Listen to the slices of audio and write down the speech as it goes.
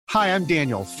Hi, I'm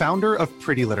Daniel, founder of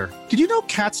Pretty Litter. Did you know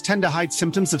cats tend to hide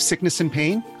symptoms of sickness and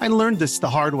pain? I learned this the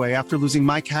hard way after losing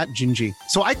my cat, Gingy.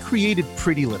 So I created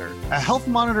Pretty Litter, a health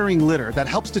monitoring litter that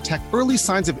helps detect early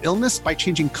signs of illness by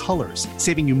changing colors,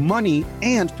 saving you money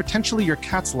and potentially your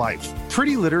cat's life.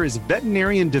 Pretty Litter is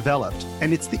veterinarian developed,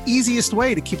 and it's the easiest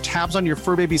way to keep tabs on your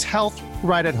fur baby's health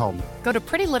right at home. Go to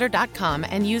prettylitter.com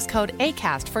and use code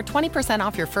ACAST for 20%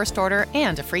 off your first order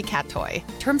and a free cat toy.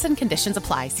 Terms and conditions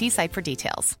apply. See site for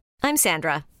details. I'm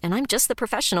Sandra, and I'm just the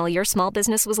professional your small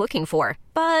business was looking for.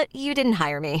 But you didn't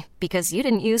hire me because you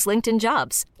didn't use LinkedIn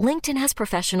Jobs. LinkedIn has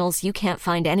professionals you can't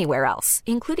find anywhere else,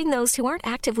 including those who aren't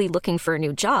actively looking for a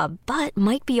new job, but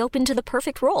might be open to the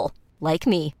perfect role, like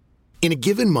me. In a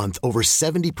given month, over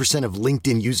 70% of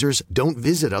LinkedIn users don't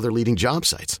visit other leading job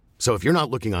sites. So if you're not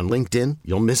looking on LinkedIn,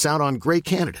 you'll miss out on great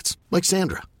candidates like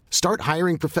Sandra. Start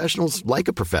hiring professionals like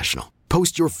a professional.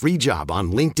 Post your free job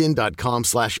on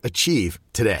linkedin.com/achieve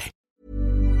today.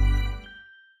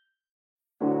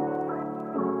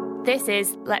 This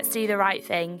is Let's Do the Right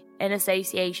Thing in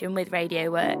association with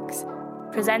Radio Works,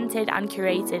 presented and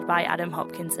curated by Adam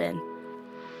Hopkinson.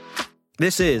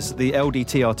 This is the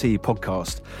LDTRT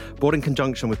podcast, brought in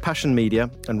conjunction with Passion Media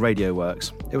and Radio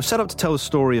Works. It was set up to tell the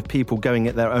story of people going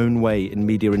it their own way in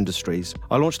media industries.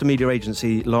 I launched a media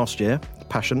agency last year,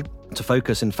 Passion, to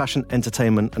focus in fashion,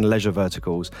 entertainment and leisure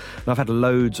verticals. And I've had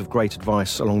loads of great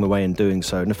advice along the way in doing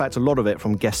so. And in fact, a lot of it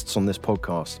from guests on this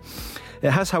podcast. It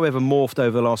has, however, morphed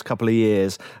over the last couple of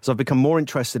years as I've become more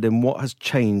interested in what has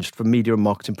changed for media and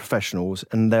marketing professionals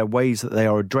and their ways that they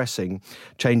are addressing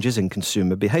changes in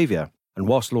consumer behaviour. And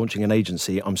whilst launching an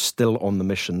agency, I'm still on the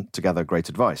mission to gather great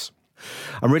advice.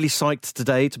 I'm really psyched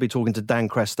today to be talking to Dan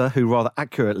Cresta, who rather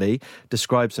accurately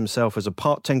describes himself as a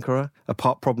part tinkerer, a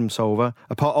part problem solver,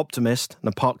 a part optimist, and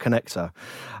a part connector.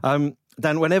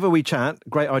 Dan, whenever we chat,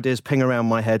 great ideas ping around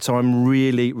my head, so I'm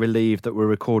really relieved that we're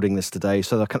recording this today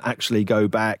so that I can actually go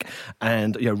back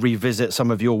and revisit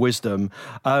some of your wisdom.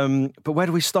 But where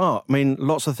do we start? I mean,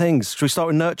 lots of things. Should we start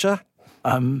with nurture?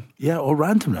 Or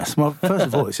randomness. Well, first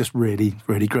of all, it's just really,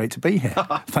 really great to be here.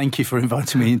 Thank you for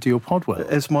inviting me into your pod world.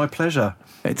 It's my pleasure.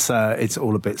 It's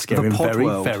all a bit scary and very,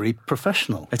 very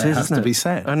professional. It is, has to be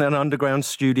said. And an underground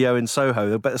studio in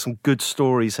Soho. I bet there's some good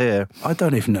stories here. I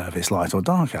don't even know if it's light or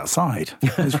dark outside.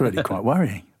 It's really quite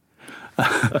worrying.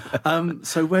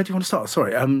 So where do you want to start?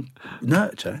 Sorry,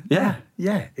 nurture. Yeah.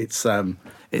 It's a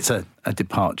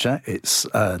departure. It's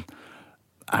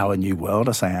our new world.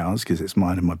 I say ours because it's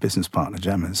mine and my business partner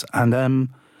Gemma's. And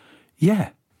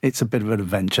it's a bit of an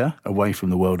adventure away from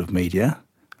the world of media,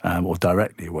 or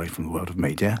directly away from the world of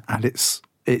media. And it's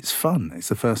fun. It's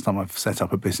the first time I've set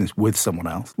up a business with someone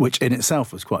else, which in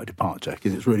itself was quite a departure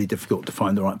because it's really difficult to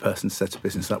find the right person to set a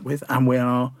business up with. And we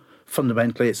are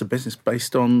fundamentally, it's a business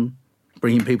based on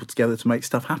bringing people together to make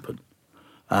stuff happen.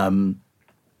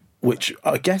 Which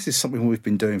I guess is something we've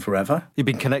been doing forever. You've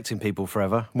been connecting people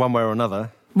forever, one way or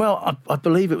another. Well, I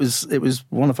believe it was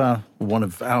one of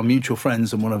our mutual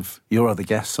friends and one of your other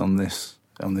guests on this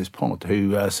pod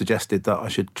who suggested that I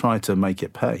should try to make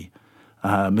it pay.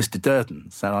 Mr.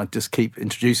 Durden. So I just keep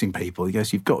introducing people. He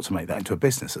goes, "You've got to make that into a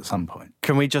business at some point."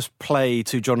 Can we just play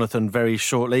to Jonathan very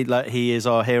shortly? Like, he is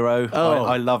our hero. Oh.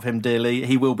 I love him dearly.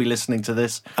 He will be listening to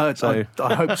this. So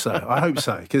I hope so. I hope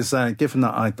so. Because given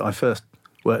that I first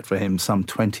worked for him some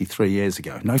 23 years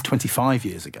ago. No, 25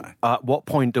 years ago. At what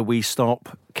point do we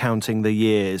stop counting the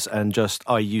years and just,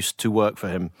 I used to work for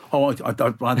him? Oh, I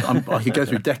could go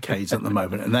through decades at the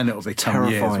moment, and then it'll become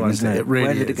terrifying, years, isn't it? It really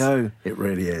Where did it go? It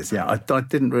really is, yeah. I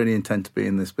didn't really intend to be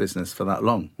in this business for that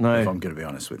long, no. If I'm going to be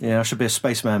honest with you. Yeah, I should be a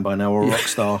spaceman by now, or a rock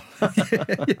star.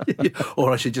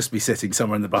 Or I should just be sitting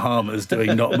somewhere in the Bahamas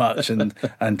doing not much and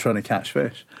trying to catch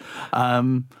fish.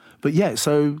 But yeah,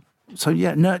 So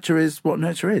nurture is what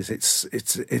nurture is.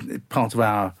 It's part of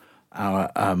our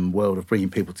world of bringing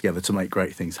people together to make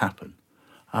great things happen.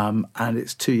 And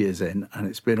it's 2 years in, and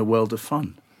it's been a world of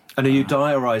fun. And are you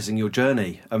diarising your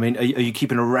journey? I mean, are you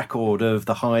keeping a record of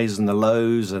the highs and the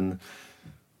lows? And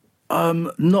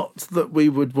not that we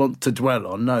would want to dwell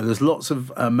on. No, there's lots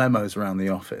of memos around the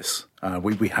office.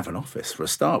 We have an office for a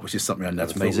start, which is something I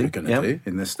never thought we were going to do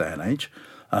in this day and age.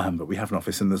 But we have an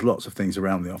office, and there's lots of things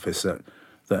around the office that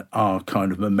are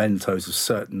kind of mementos of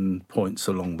certain points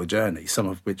along the journey, some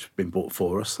of which have been bought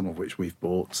for us, some of which we've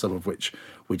bought, some of which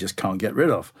we just can't get rid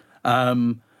of.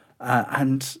 And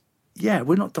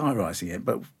we're not diarising it,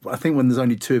 but I think when there's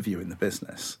only two of you in the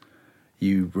business,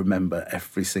 you remember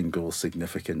every single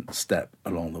significant step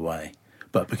along the way.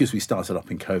 But because we started up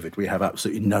in COVID, we have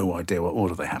absolutely no idea what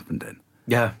order they happened in.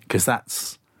 Yeah. Because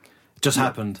that's Just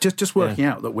happened. Just working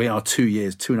out that we are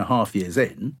 2.5 years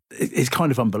in, it's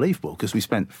kind of unbelievable because we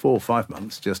spent 4 or 5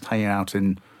 months just hanging out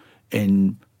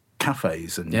in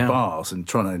cafes and bars and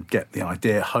trying to get the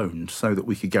idea honed so that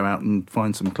we could go out and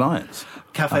find some clients.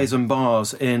 Cafes and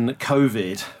bars in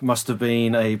COVID must have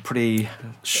been a pretty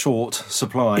short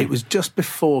supply. It was just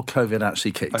before COVID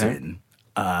actually kicked in,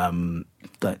 and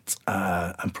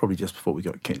probably just before we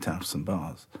got kicked out of some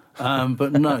bars.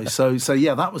 But no, so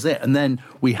yeah, that was it. And then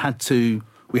we had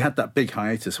that big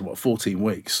hiatus of 14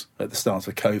 weeks at the start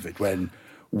of COVID when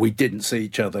we didn't see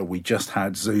each other. We just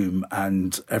had Zoom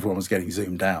and everyone was getting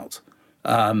Zoomed out.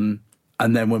 And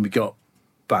then when we got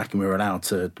back and we were allowed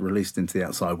to release into the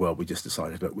outside world, we just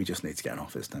decided, look, we just need to get an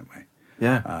office, don't we?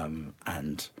 Yeah.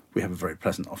 And we have a very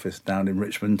pleasant office down in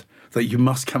Richmond that you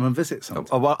must come and visit sometime.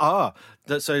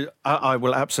 So I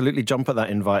will absolutely jump at that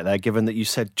invite there, given that you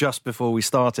said just before we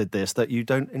started this that you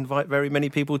don't invite very many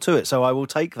people to it. So I will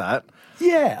take that.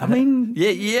 Yeah, I mean...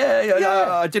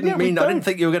 I didn't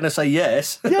think you were going to say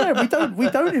yes. Yeah, we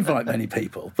don't invite many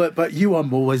people, but you are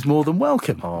always more than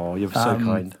welcome. Oh, you're so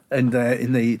kind. And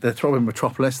in the throbbing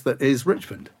metropolis that is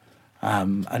Richmond.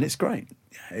 And it's great.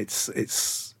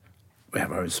 It's we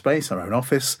have our own space, our own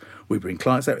office. We bring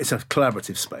clients there. It's a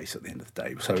collaborative space at the end of the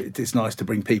day. So it's nice to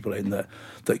bring people in that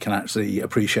can actually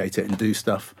appreciate it and do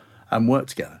stuff and work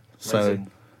together. Amazing. So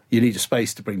you need a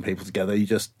space to bring people together.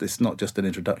 It's not just an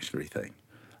introductory thing.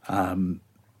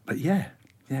 But yeah,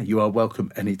 you are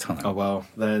welcome anytime. Oh, well,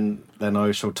 then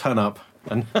I shall turn up.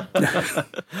 And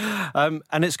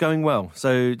it's going well.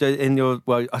 So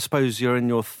I suppose you're in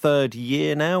your 3rd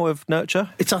year now of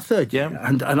Nurture? It's our 3rd year.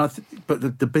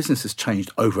 But the business has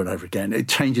changed over and over again. It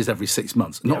changes every 6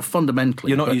 months. Not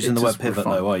fundamentally. You're not using the word pivot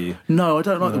though, are you? No, I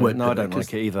don't like the word pivot. No, I don't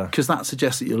like it either. Because that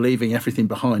suggests that you're leaving everything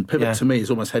behind. Pivot to me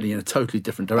is almost heading in a totally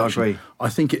different direction. I agree. I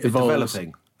think it evolves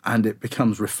developing. And it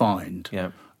becomes refined.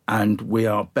 Yeah. And we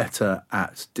are better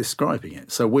at describing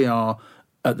it. So we are...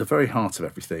 At the very heart of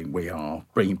everything, we are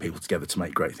bringing people together to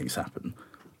make great things happen.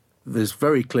 There's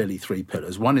very clearly 3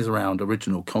 pillars. One is around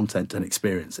original content and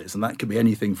experiences, and that can be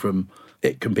anything from,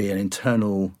 it can be an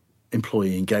internal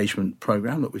employee engagement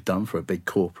program that we've done for a big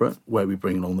corporate where we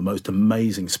bring along the most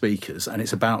amazing speakers, and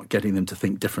it's about getting them to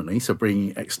think differently, so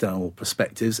bringing external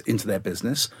perspectives into their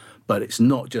business. But it's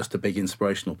not just a big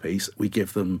inspirational piece. We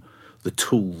give them the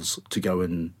tools to go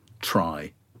and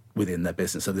try within their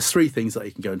business. So there's 3 things that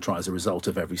you can go and try as a result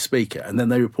of every speaker, and then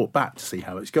they report back to see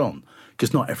how it's gone,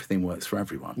 because not everything works for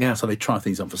everyone. Yeah. So they try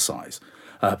things on for size.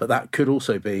 But that could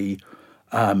also be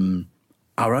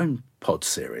our own pod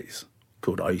series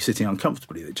called Are You Sitting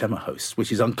Uncomfortably that Gemma hosts,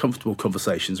 which is uncomfortable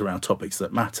conversations around topics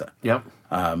that matter. Yep.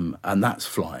 And that's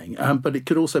flying. But it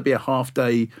could also be a half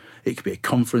day, it could be a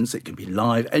conference, it could be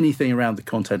live, anything around the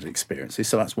content and experiences.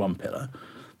 So that's one pillar.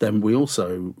 Then we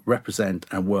also represent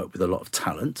and work with a lot of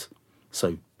talent,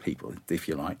 so people, if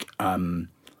you like,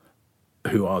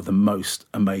 who are the most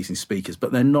amazing speakers,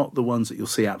 but they're not the ones that you'll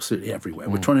see absolutely everywhere.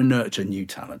 We're trying to nurture new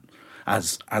talent,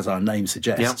 as our name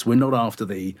suggests. Yep. We're not after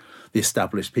the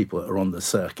established people that are on the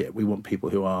circuit. We want people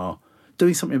who are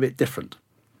doing something a bit different.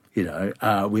 You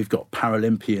know, we've got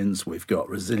Paralympians, we've got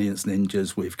resilience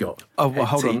ninjas, we've got hold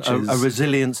on, a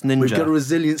resilience ninja. We've got a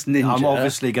resilience ninja. I'm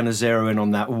obviously going to zero in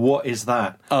on that. What is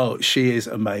that? Oh, she is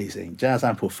amazing. Jazz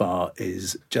Amplifar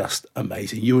is just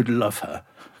amazing. You would love her.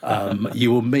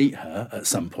 You will meet her at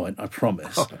some point, I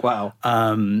promise. Oh, wow.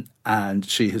 And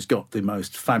she has got the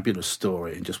most fabulous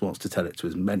story and just wants to tell it to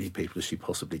as many people as she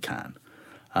possibly can.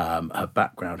 Her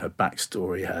background, her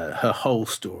backstory, her whole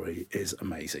story is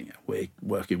amazing. We're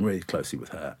working really closely with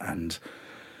her, and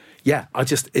yeah,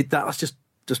 that's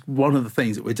just one of the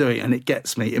things that we're doing, and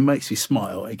it makes me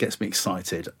smile, it gets me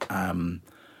excited,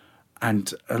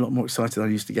 and a lot more excited than I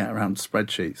used to get around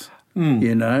spreadsheets.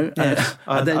 You know, yes.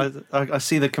 I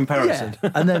see the comparison.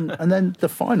 Yeah. and then the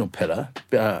final pillar,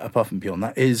 apart from beyond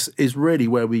that, is really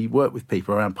where we work with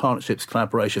people around partnerships,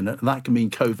 collaboration, and that can mean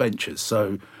co-ventures.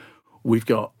 So we've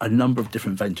got a number of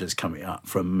different ventures coming up,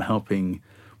 from helping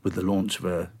with the launch of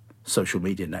a social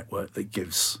media network that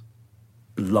gives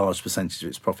a large percentage of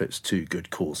its profits to good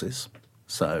causes.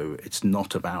 So it's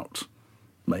not about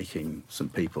making some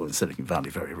people in Silicon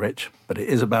Valley very rich, but it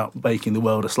is about making the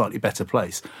world a slightly better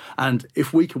place. And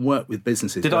if we can work with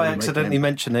businesses... Did I accidentally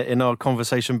mention it in our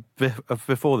conversation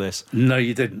before this? No,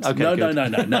 you didn't. Okay,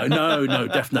 No,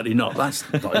 definitely not. That's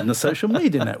not in the social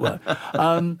media network.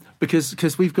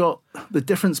 Because we've got the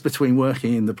difference between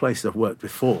working in the places I've worked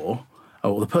before,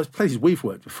 or the places we've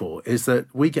worked before, is that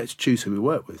we get to choose who we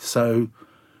work with. So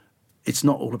it's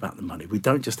not all about the money. We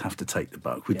don't just have to take the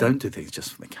buck. We don't do things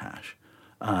just for the cash.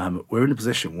 We're in a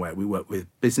position where we work with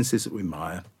businesses that we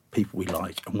admire, people we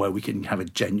like and where we can have a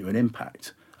genuine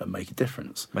impact and make a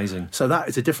difference. Amazing. So that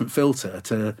is a different filter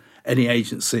to any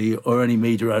agency or any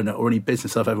media owner or any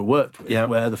business I've ever worked with,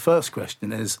 where the first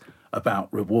question is about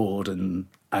reward and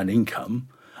income,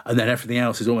 and then everything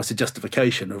else is almost a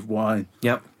justification of why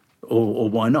or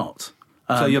why not.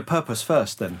 So your purpose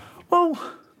first then? Well,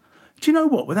 do you know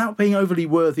what? Without being overly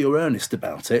worthy or earnest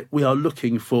about it, we're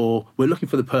looking for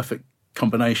the perfect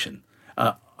combination.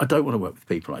 I don't want to work with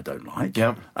people I don't like,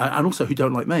 and also who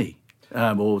don't like me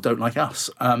or don't like us.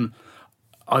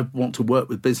 I want to work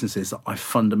with businesses that I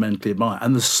fundamentally admire,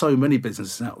 and there's so many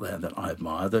businesses out there that I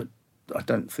admire that I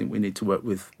don't think we need to work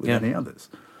with any others.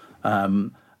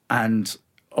 And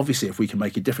obviously, if we can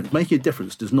make a difference, making a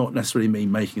difference does not necessarily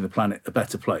mean making the planet a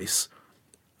better place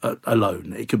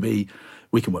alone. It could be,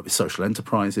 we can work with social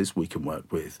enterprises, we can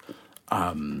work with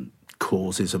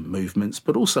causes and movements,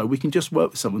 but also we can just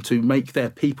work with someone to make their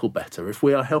people better. If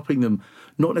we are helping them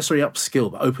not necessarily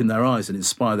upskill, but open their eyes and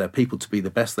inspire their people to be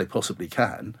the best they possibly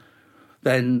can,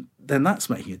 then that's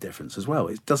making a difference as well.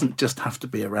 It doesn't just have to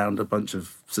be around a bunch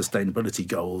of sustainability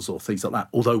goals or things like that,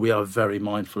 although we are very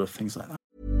mindful of things like that.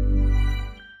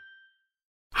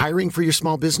 Hiring for your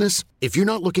small business? If you're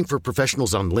not looking for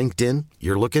professionals on LinkedIn,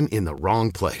 you're looking in the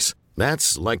wrong place.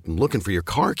 That's like looking for your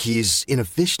car keys in a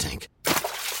fish tank.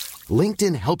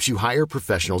 LinkedIn helps you hire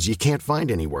professionals you can't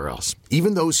find anywhere else,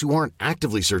 even those who aren't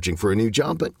actively searching for a new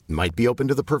job but might be open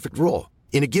to the perfect role.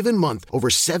 In a given month, over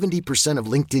 70% of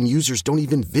LinkedIn users don't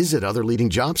even visit other leading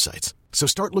job sites. So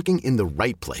start looking in the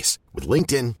right place. With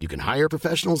LinkedIn, you can hire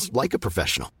professionals like a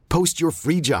professional. Post your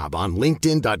free job on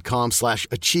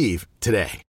linkedin.com/achieve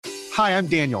today. Hi, I'm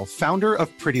Daniel, founder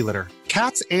of Pretty Litter.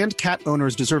 Cats and cat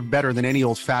owners deserve better than any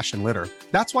old-fashioned litter.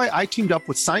 That's why I teamed up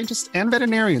with scientists and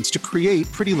veterinarians to create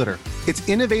Pretty Litter. Its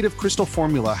innovative crystal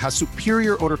formula has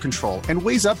superior odor control and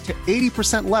weighs up to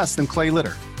 80% less than clay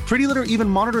litter. Pretty Litter even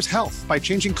monitors health by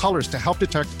changing colors to help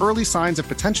detect early signs of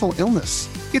potential illness.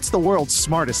 It's the world's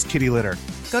smartest kitty litter.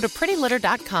 Go to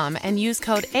prettylitter.com and use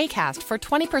code ACAST for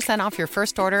 20% off your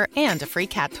first order and a free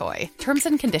cat toy. Terms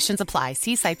and conditions apply.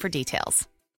 See site for details.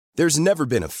 There's never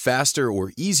been a faster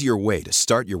or easier way to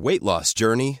start your weight loss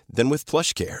journey than with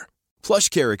PlushCare.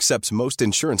 PlushCare accepts most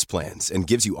insurance plans and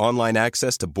gives you online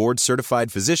access to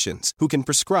board-certified physicians who can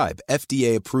prescribe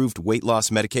FDA-approved weight loss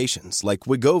medications like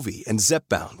Wegovy and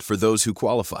Zepbound for those who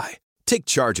qualify. Take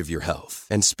charge of your health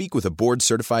and speak with a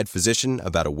board-certified physician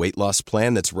about a weight loss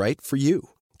plan that's right for you.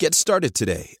 Get started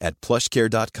today at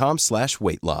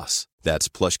plushcare.com/weight loss. That's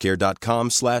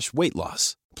plushcare.com/weight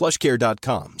loss.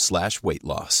 plushcare.com/weight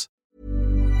loss.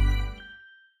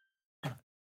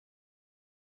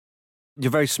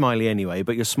 You're very smiley anyway,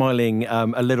 but you're smiling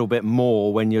a little bit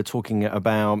more when you're talking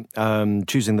about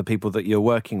choosing the people that you're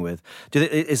working with.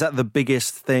 Is that the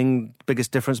biggest thing,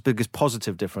 biggest difference, biggest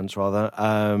positive difference, rather,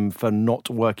 for not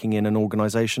working in an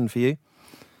organisation for you?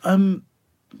 I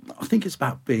think it's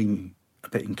about being a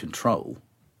bit in control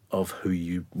of who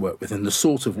you work with and the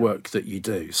sort of work that you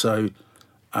do. So,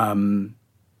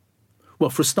 well,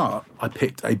 for a start, I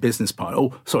picked a business partner.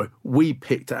 We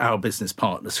picked our business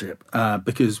partnership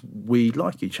because we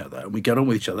like each other and we get on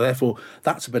with each other. Therefore,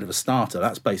 that's a bit of a starter.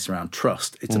 That's based around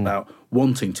trust. It's about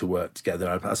wanting to work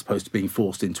together as opposed to being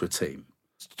forced into a team.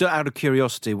 Out of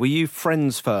curiosity, were you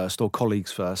friends first or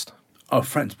colleagues first? Oh,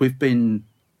 friends.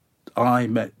 I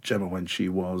met Gemma when she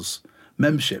was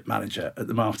membership manager at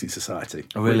the Marketing Society.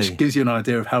 Oh, really? Which gives you an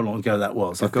idea of how long ago that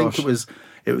was. I think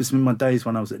it was in my days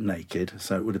when I was at Naked,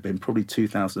 so it would have been probably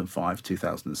 2005,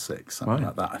 2006, something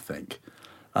like that, I think.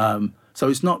 So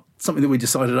it's not something that we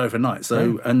decided overnight.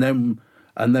 So and then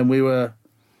we were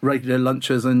regular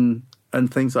lunches and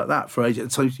things like that for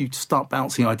ages. So you start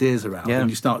bouncing ideas around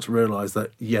and you start to realise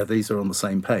that, these are on the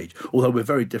same page, although we're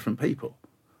very different people.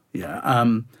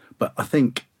 But I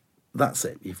think that's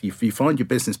it. If you find your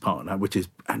business partner,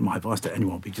 and my advice to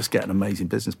anyone would be just get an amazing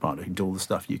business partner who can do all the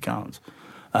stuff you can't.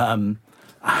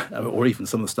 Or even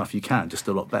some of the stuff you can, just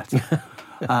a lot better.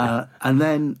 And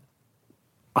then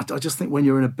I just think when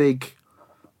you're in a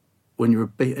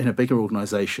bigger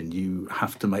organisation, you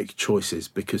have to make choices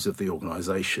because of the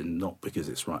organisation, not because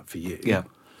it's right for you. Yeah.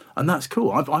 And that's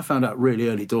cool. I found out really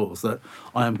early doors that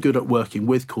I am good at working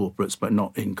with corporates, but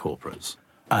not in corporates.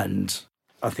 And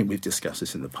I think we've discussed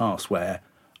this in the past where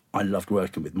I loved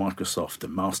working with Microsoft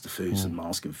and Master Foods and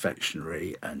Mars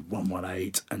Confectionery and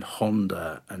 118 and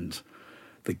Honda and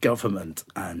the government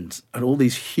and all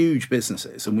these huge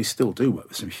businesses, and we still do work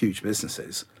with some huge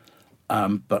businesses,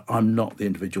 but I'm not the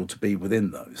individual to be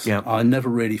within those. Yeah. I never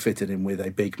really fitted in with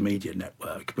a big media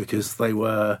network because they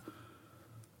were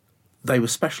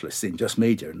specialists in just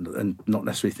media and not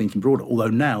necessarily thinking broader, although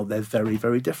now they're very,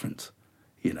 very different.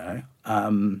 you know.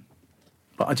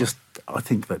 But I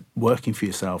think that working for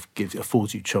yourself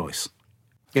affords you choice.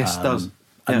 Yes, it does.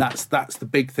 And that's the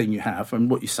big thing you have. And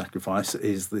what you sacrifice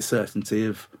is the certainty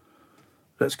of,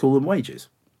 let's call them wages.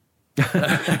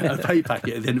 A pay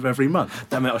packet at the end of every month.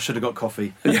 Damn it, I should have got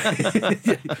coffee.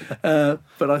 But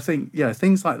I think,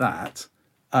 things like that,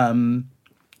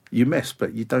 you miss,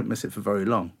 but you don't miss it for very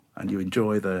long. And you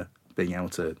enjoy the being able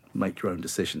to make your own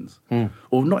decisions.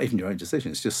 Or not even your own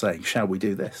decisions, just saying, shall we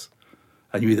do this?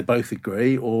 And you either both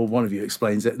agree or one of you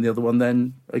explains it and the other one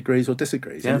then agrees or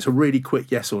disagrees. Yeah. And it's a really quick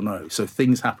yes or no. So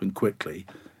things happen quickly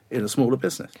in a smaller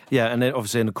business. Yeah, and then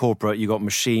obviously in a corporate, you've got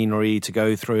machinery to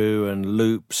go through and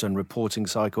loops and reporting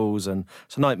cycles, and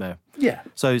it's a nightmare. Yeah.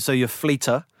 So you're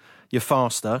fleeter, you're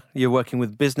faster, you're working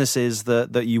with businesses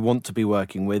that you want to be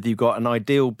working with. You've got an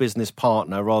ideal business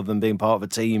partner rather than being part of a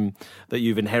team that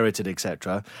you've inherited,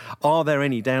 etc. Are there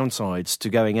any downsides to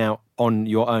going out on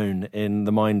your own in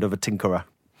the mind of a tinkerer?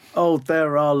 Oh,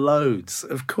 there are loads.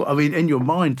 Of course. I mean, in your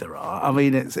mind there are. I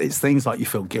mean, it's things like you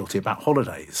feel guilty about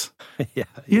holidays.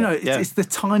 It's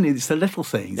the little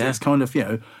things. Yeah. It's kind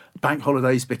of, bank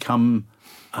holidays become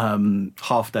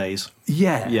half days.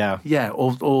 Yeah.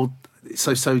 Or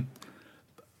so.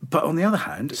 But on the other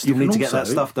hand, you need to get that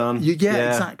stuff done.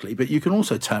 Exactly. But you can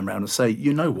also turn around and say,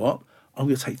 you know what? I'm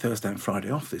going to take Thursday and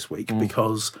Friday off this week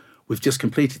because we've just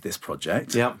completed this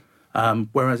project. Yeah.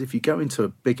 Whereas if you go into a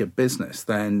bigger business,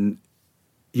 then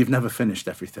you've never finished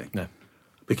everything. No.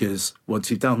 Because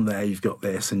once you've done there, you've got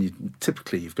this, and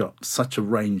you've got such a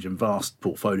range and vast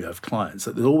portfolio of clients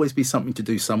that there'll always be something to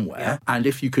do somewhere. Yeah. And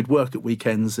if you could work at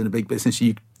weekends in a big business,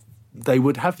 they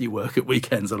would have you work at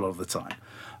weekends a lot of the time.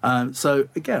 So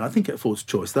again, I think it affords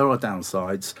choice. There are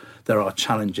downsides, there are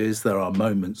challenges, there are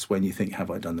moments when you think,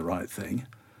 have I done the right thing?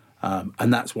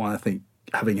 And that's why I think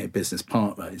having a business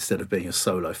partner instead of being a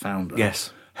solo founder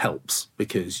helps,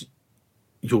 because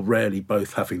you're rarely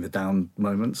both having the down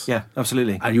moments. Yeah,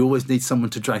 absolutely. And you always need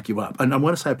someone to drag you up. And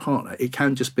when I say a partner, it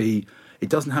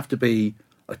doesn't have to be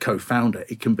a co-founder.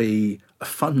 It can be a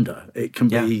funder. It can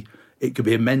be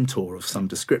a mentor of some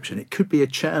description. It could be a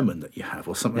chairman that you have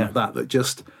or something like that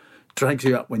just drags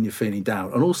you up when you're feeling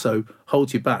down, and also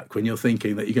holds you back when you're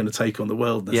thinking that you're going to take on the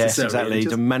world necessarily. Yes, exactly.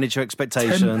 To manage your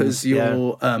expectations. Tempers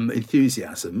your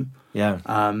enthusiasm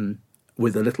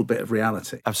with a little bit of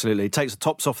reality. Absolutely. It takes the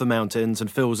tops off the mountains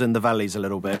and fills in the valleys a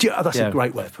little bit. Yeah, that's a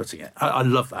great way of putting it. I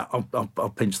love that.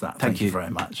 I'll pinch that. Thank you very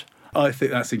much. I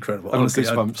think that's incredible. Honestly,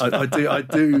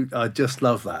 I just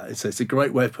love that. It's a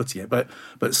great way of putting it.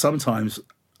 But sometimes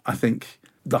I think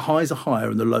the highs are higher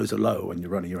and the lows are lower when you're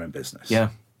running your own business. Yeah.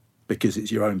 Because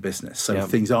it's your own business. So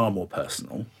things are more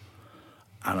personal.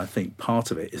 And I think part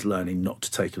of it is learning not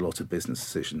to take a lot of business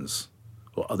decisions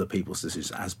or other people's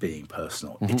decisions as being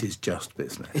personal. Mm-hmm. It is just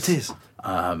business. It is.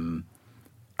 And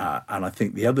I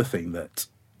think the other thing that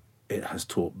it has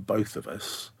taught both of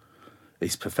us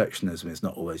is perfectionism is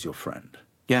not always your friend.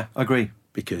 Yeah, I agree.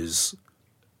 Because,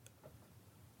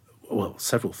 well,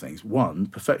 several things. One,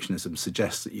 perfectionism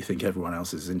suggests that you think everyone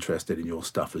else is interested in your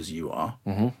stuff as you are,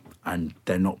 and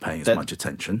they're not paying as much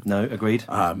attention. No, agreed.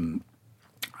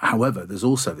 However, there's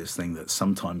also this thing that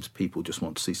sometimes people just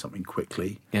want to see something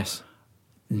quickly. Yes.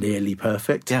 Nearly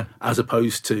perfect. Yeah. As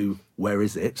opposed to, where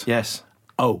is it? Yes.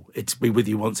 Oh, it's be with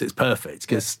you once it's perfect.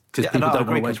 Because people don't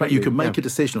want to wait. But you can make a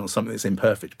decision on something that's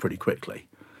imperfect pretty quickly.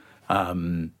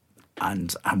 And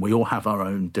we all have our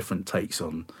own different takes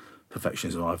on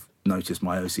perfectionism. I've noticed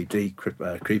my OCD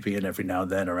creeping in every now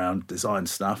and then around design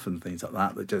stuff and things like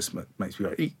that just makes me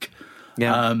go, eek.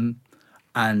 Yeah.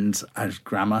 And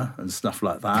grammar and stuff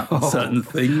like that, and certain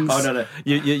things. Oh no!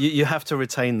 You have to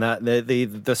retain that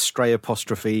the stray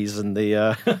apostrophes and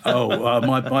the.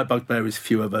 My bugbear is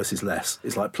fewer versus less.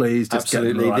 It's like, please just get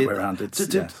the right way around it.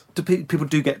 People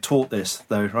do get taught this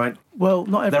though, right? Well,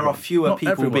 not everyone. There are fewer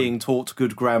people being taught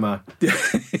good grammar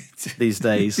these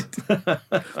days.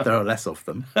 There are less of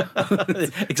them.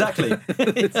 Exactly.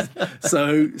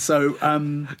 So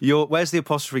where's the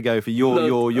apostrophe go for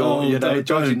your? It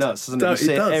drives you nuts, doesn't it? You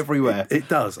see it everywhere. It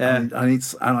does, and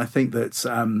I think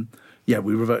that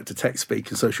we revert to text speak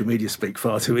and social media speak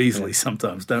far too easily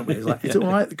sometimes, don't we? It's like, it's all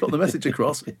right, got the message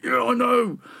across. Yeah, I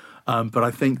know. But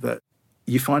I think that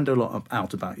you find a lot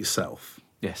out about yourself.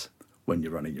 Yes. When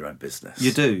you're running your own business.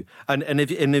 You do. And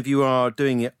if you are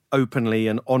doing it openly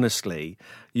and honestly,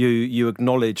 you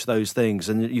acknowledge those things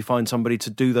and you find somebody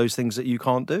to do those things that you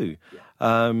can't do.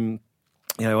 Yeah.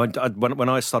 When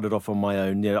I started off on my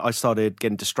own, I started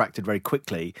getting distracted very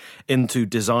quickly into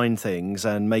design things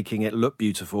and making it look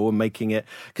beautiful and making it,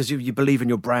 because you believe in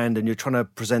your brand and you're trying to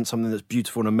present something that's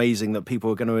beautiful and amazing that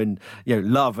people are going to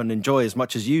love and enjoy as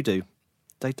much as you do.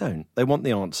 They don't. They want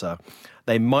the answer.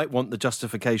 They might want the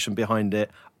justification behind it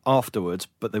afterwards,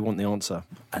 but they want the answer.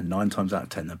 And 9 times out of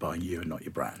 10, they're buying you and not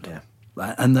your brand. Yeah.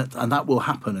 And that will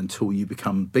happen until you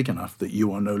become big enough that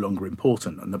you are no longer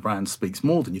important and the brand speaks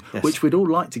more than you, which we'd all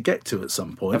like to get to at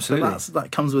some point. Absolutely. But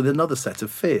that comes with another set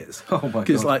of fears. Oh, my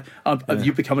God. Because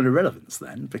you become an irrelevance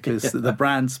then, because the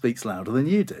brand speaks louder than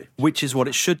you do. Which is what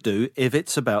it should do if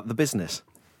it's about the business.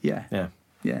 Yeah. Yeah.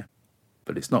 Yeah.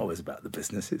 But it's not always about the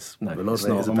business. It's no, a lot it's of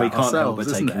it not. is And about we can't help ourselves,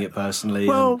 but isn't taking it personally.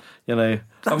 Well, and,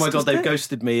 oh my God, they've it.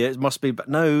 ghosted me. It must be. But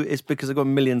no, it's because I've got a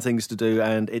million things to do,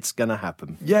 and it's going to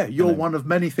happen. Yeah, you're one of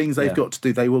many things they've got to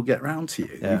do. They will get round to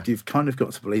you. Yeah. You've kind of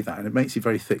got to believe that, and it makes you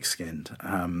very thick-skinned.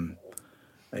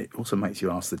 It also makes you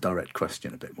ask the direct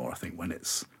question a bit more, I think, when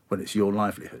it's your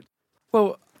livelihood.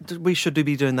 Well, we should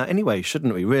be doing that anyway,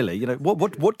 shouldn't we? Really,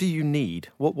 what do you need?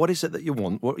 What is it that you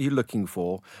want? What are you looking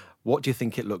for? What do you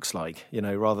think it looks like?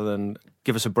 Rather than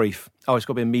give us a brief. Oh, it's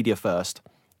got to be a media first.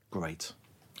 Great.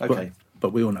 Okay.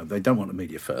 But we all know they don't want a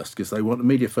media first, because they want a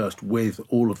media first with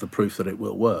all of the proof that it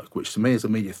will work, which to me is a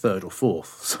media third or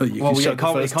fourth. So you can show it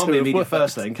can't be a media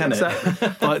first then, can exactly.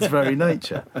 By its very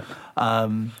nature.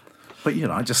 But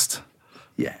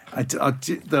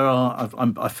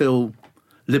I feel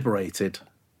liberated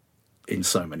in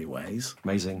so many ways.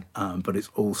 Amazing. But it's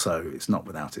not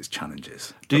without its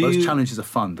challenges. Those challenges are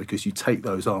fun because you take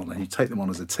those on and you take them on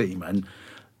as a team and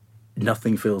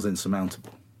nothing feels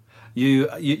insurmountable.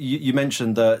 You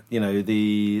mentioned that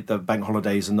the bank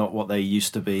holidays are not what they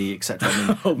used to be, etc.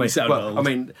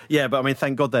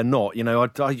 Thank God they're not.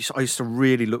 I used to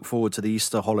really look forward to the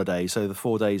Easter holiday, so the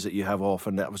 4 days that you have off,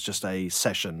 and that was just a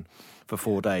session for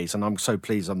 4 days, and I'm so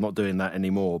pleased I'm not doing that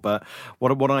anymore. But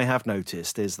what I have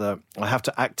noticed is that I have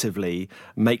to actively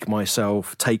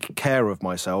take care of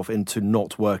myself into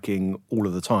not working all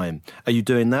of the time. Are you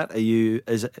doing that? Are you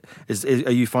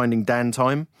finding Dan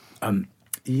time?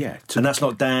 Yeah. And that's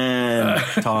not Dan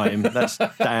time, that's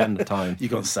Dan time.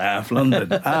 You've gone South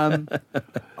London.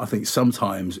 I think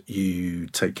sometimes you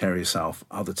take care of yourself,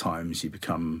 other times you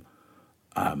become...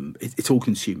 it's all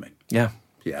consuming. Yeah.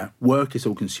 Yeah, work is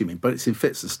all consuming, but it's in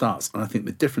fits and starts. And I think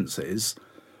the difference is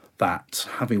that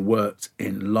having worked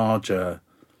in larger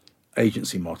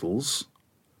agency models,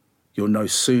 you're no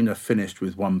sooner finished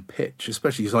with one pitch,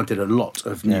 especially because I did a lot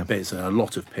of new biz and a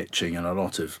lot of pitching and a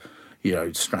lot of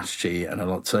strategy and a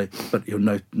lot. But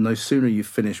you're no sooner you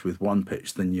finish with one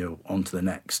pitch than you're on to the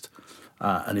next.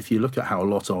 And if you look at how a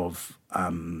lot of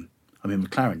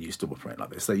McLaren used to operate like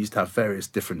this. They used to have various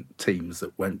different teams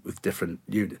that went with different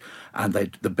units, and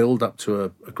the build up to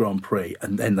a Grand Prix,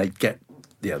 and then they'd get,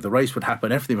 the race would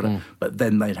happen, everything would happen, but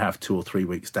then they'd have 2 or 3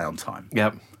 weeks downtime.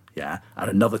 Yep. Yeah, and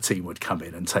another team would come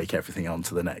in and take everything on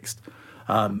to the next.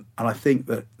 And I think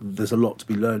that there's a lot to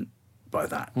be learned by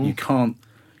that. You can't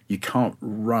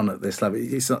run at this level.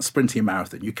 It's not sprinting a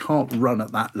marathon. You can't run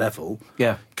at that level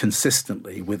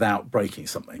consistently without breaking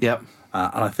something. Yep.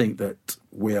 And I think that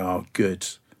we are good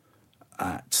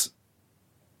at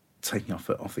taking our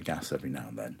foot off the gas every now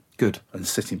and then. Good. And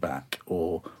sitting back,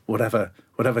 or whatever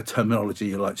terminology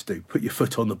you like to do. Put your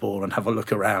foot on the ball and have a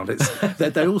look around.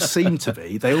 They all seem to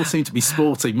be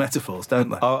sporting metaphors, don't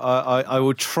they? I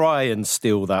will try and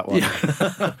steal that one.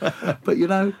 Yeah.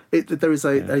 But there is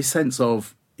a sense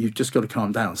of you've just got to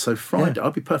calm down. So Friday,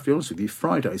 I'll be perfectly honest with you,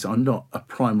 Fridays are not a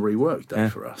primary work day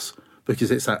for us, because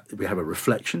we have a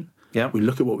reflection. Yeah. We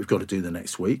look at what we've got to do the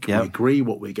next week. Yeah. We agree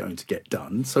what we're going to get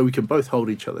done, so we can both hold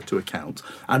each other to account,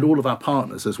 and all of our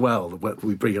partners as well,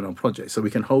 we bring in on projects, so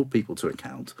we can hold people to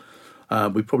account.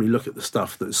 We probably look at the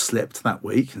stuff that's slipped that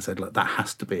week and said, look, that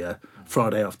has to be a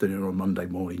Friday afternoon or Monday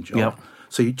morning job. Yeah.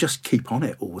 So you just keep on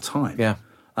it all the time. Yeah.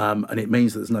 And it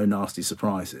means that there's no nasty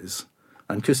surprises.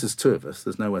 And because there's 2 of us,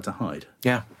 there's nowhere to hide.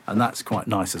 Yeah. And that's quite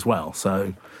nice as well.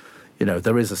 So...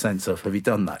 there is a sense of, have you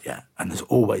done that yet? And there's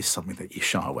always something that you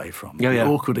shy away from. The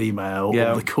awkward email,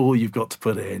 or the call you've got to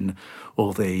put in,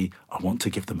 or I want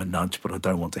to give them a nudge, but I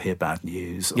don't want to hear bad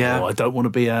news. Or I don't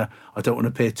want to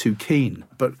appear too keen.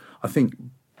 But I think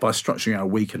by structuring our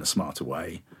week in a smarter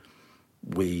way,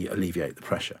 we alleviate the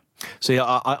pressure. See,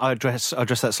 I address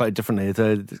that slightly differently.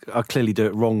 I clearly do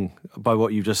it wrong by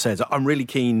what you've just said. I'm really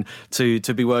keen to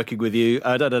be working with you.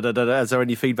 Is there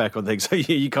any feedback on things? So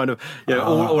you kind of,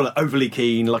 all overly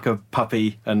keen, like a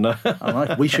puppy. And all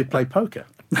right, we should play poker.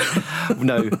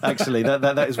 No, actually,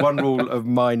 that is one rule of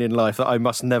mine in life, that I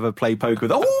must never play poker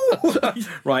with. Oh,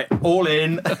 right, all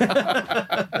in.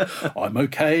 I'm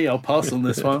okay. I'll pass on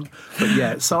this one.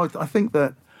 But so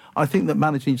I think that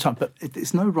managing your time, but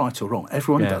it's no right or wrong.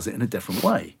 Everyone does it in a different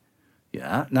way.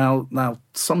 Yeah. Now,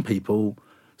 some people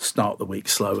start the week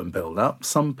slow and build up.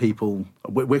 Some people,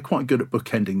 we're quite good at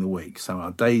bookending the week. So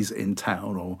our days in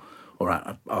town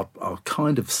are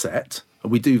kind of set.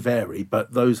 We do vary,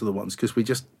 but those are the ones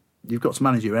because you've got to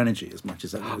manage your energy as much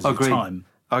as your time.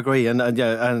 I agree, and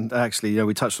actually,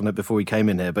 we touched on it before we came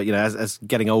in here. But as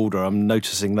getting older, I'm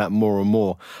noticing that more and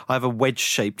more. I have a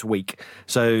wedge-shaped week,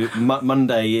 so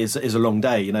Monday is a long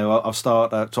day. I'll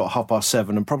start at sort of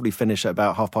 7:30 and probably finish at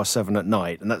about 7:30 at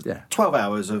night, and that's 12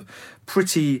 hours of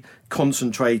pretty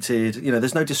concentrated.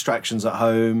 There's no distractions at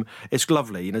home. It's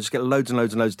lovely. Just get loads and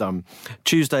loads and loads done.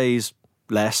 Tuesdays,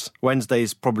 less.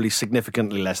 Wednesday's probably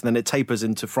significantly less. And then it tapers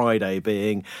into Friday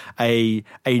being a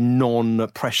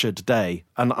non-pressured day.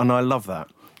 And I love that.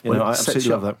 I absolutely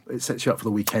love that. It sets you up for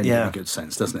the weekend in a good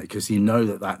sense, doesn't it? Because you know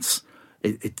that's...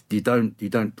 You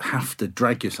don't have to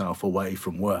drag yourself away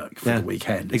from work for the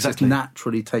weekend. It just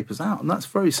naturally tapers out. And that's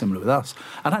very similar with us.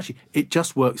 And actually, it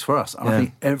just works for us. And I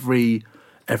think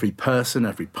every person,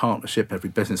 every partnership, every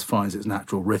business finds its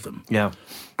natural rhythm. Yeah.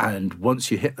 And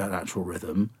once you hit that natural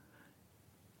rhythm,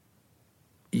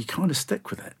 you kind of stick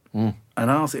with it. And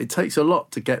it takes a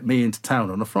lot to get me into town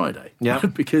on a Friday. Yeah.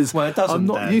 Because it doesn't, I'm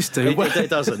not used to it. It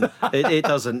doesn't. It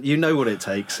doesn't. You know what it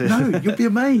takes. No, you'll be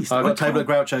amazed. I've got table at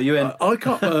Groucho. You in? I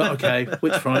can't. Okay,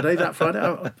 which Friday? That Friday?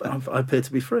 I appear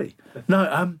to be free.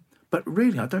 No, but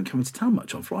really, I don't come into town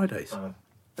much on Fridays.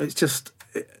 It's just...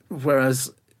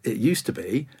 Whereas it used to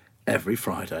be every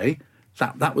Friday,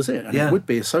 that was it. And it would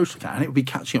be a social catch, and it would be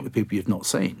catching up with people you've not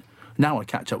seen. Now I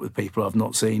catch up with people I've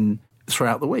not seen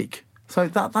throughout the week. So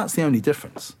that's the only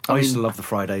difference. I used to love the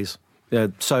Fridays.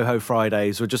 Soho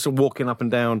Fridays, or just walking up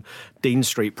and down Dean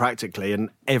Street practically, and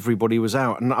everybody was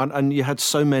out. And you had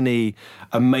so many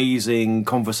amazing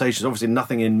conversations, obviously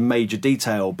nothing in major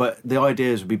detail, but the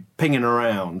ideas would be pinging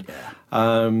around. Yeah.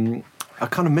 I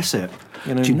kind of miss it.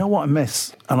 Do you know what I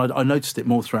miss? And I noticed it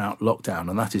more throughout lockdown,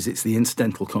 and that is it's the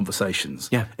incidental conversations.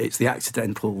 Yeah. It's the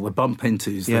accidental, the bump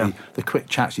intos, the quick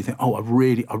chats. You think, I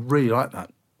really like that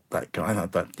guy,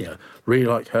 really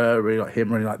like her, really like him,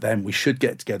 really like them. We should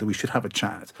get together. We should have a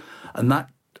chat. And that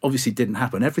obviously didn't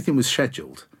happen. Everything was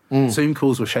scheduled. Zoom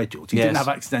calls were scheduled. You didn't have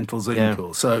accidental Zoom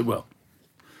calls. So, well,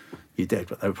 you did,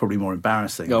 but they were probably more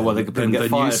embarrassing. Oh, well, they could get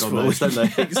fired on those, don't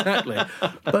they? Exactly.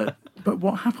 But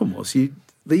what happened was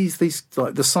these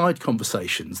like the side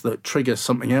conversations that trigger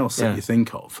something else that you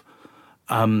think of.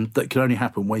 That can only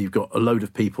happen where you've got a load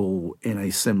of people in a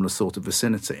similar sort of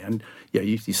vicinity. And,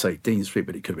 you say Dean Street,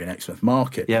 but it could be an Exmouth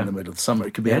Market in the middle of the summer.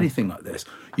 It could be anything like this.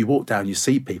 You walk down, you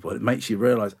see people, and it makes you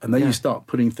realise, and then you start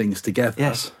putting things together.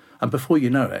 Yes. And before you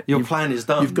know it... Your plan is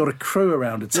done. You've got a crew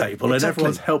around a table and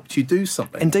everyone's helped you do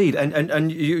something. Indeed,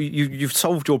 and you've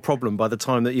solved your problem by the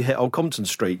time that you hit Old Compton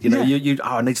Street. I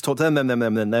need to talk to them,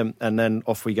 and then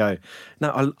off we go.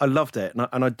 Now, I loved it,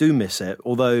 and I do miss it,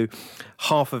 although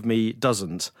half of me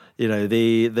doesn't.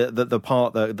 The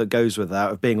part that goes with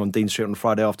that, of being on Dean Street on a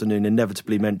Friday afternoon,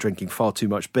 inevitably meant drinking far too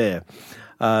much beer.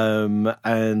 Those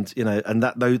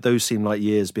seem like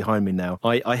years behind me now.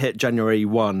 I hit January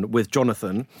 1 with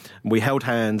Jonathan. We held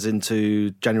hands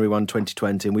into January 1,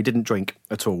 2020, and we didn't drink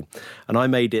at all. And I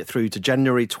made it through to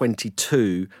January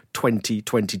 22,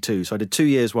 2022. So I did 2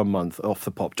 years, 1 month off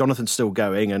the pop. Jonathan's still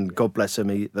going, and God bless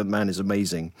him, the man is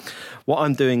amazing. What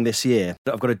I'm doing this year,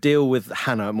 I've got a deal with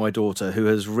Hannah, my daughter, who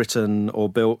has written or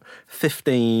built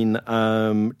 15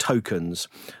 tokens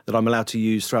that I'm allowed to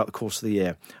use throughout the course of the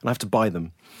year. And I have to buy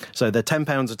them. So they're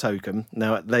 £10 a token.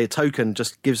 Now, the token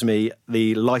just gives me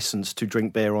the licence to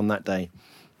drink beer on that day.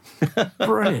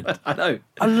 Brilliant. I know.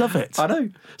 I love it. I know.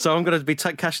 So I'm going to be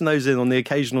cashing those in on the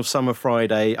occasional summer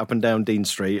Friday up and down Dean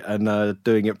Street and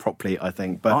doing it properly, I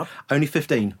think. But only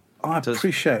 15. I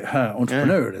appreciate her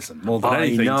entrepreneurialism more than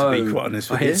anything, to be quite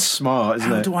honest with you. It's smart,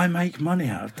 isn't it? How do I make money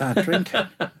out of Dad drinking?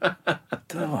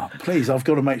 Please, I've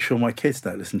got to make sure my kids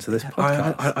don't listen to this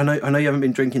podcast. I know you haven't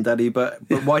been drinking, Daddy, but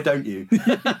why don't you?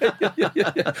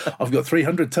 Yeah. I've got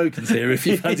 300 tokens here if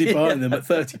you fancy buying them at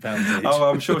 £30 each. Oh,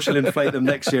 I'm sure she'll inflate them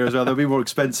next year as well. They'll be more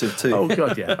expensive too. Oh,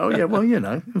 God, yeah. Oh, yeah, well,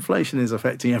 inflation is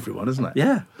affecting everyone, isn't it?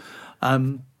 Yeah. I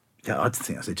think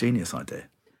that's a genius idea.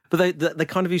 But they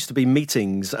kind of used to be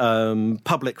meetings,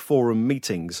 public forum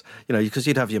meetings, because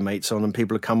you'd have your mates on and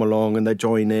people would come along and they'd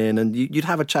join in and you'd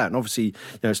have a chat. And obviously,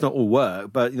 it's not all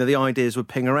work, but, the ideas would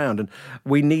ping around. And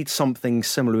we need something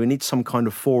similar. We need some kind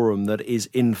of forum that is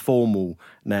informal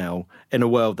now in a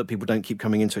world that people don't keep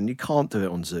coming into. And you can't do it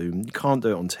on Zoom. You can't do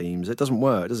it on Teams. It doesn't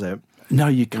work, does it? No,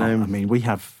 you can't. I mean, we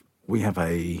have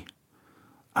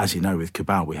as you know, with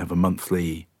Cabal, we have a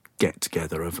monthly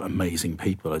get-together of amazing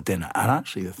people at dinner. And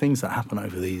actually, the things that happen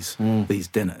over these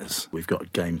dinners, we've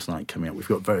got games night coming up, we've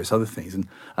got various other things, and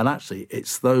actually,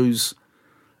 it's those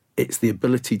it's the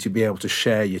ability to be able to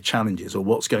share your challenges or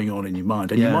what's going on in your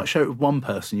mind. And you might share it with one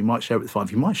person, you might share it with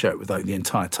 5, you might share it with the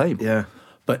entire table. Yeah.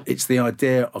 But it's the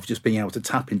idea of just being able to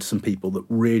tap into some people that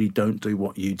really don't do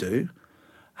what you do,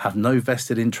 have no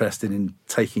vested interest in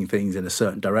taking things in a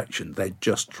certain direction. They're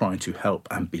just trying to help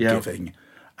and be giving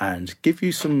and give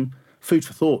you some food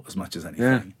for thought as much as anything.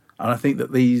 Yeah. And I think that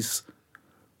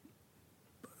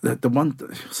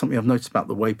something I've noticed about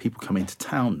the way people come into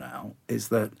town now is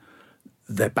that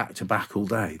they're back to back all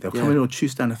day. They'll come in on a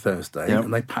Tuesday and a Thursday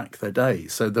and they pack their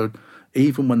days. So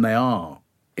even when they are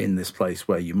in this place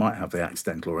where you might have the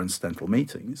accidental or incidental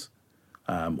meetings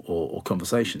or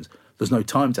conversations, there's no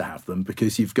time to have them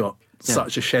because you've got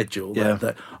such a schedule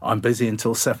that I'm busy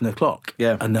until 7 o'clock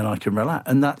and then I can relax.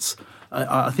 And that's,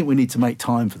 I think we need to make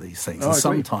time for these things. And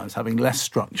sometimes having less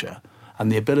structure and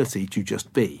the ability to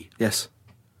just be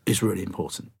is really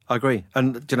important. I agree.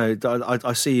 And, you know,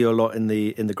 I see you a lot in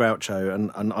the Groucho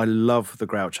and I love the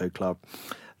Groucho Club.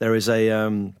 There is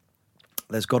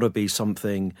there's got to be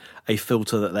a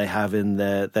filter that they have in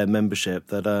their membership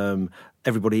that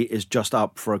everybody is just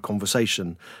up for a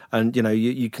conversation. And, you know,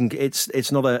 you can,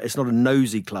 it's not a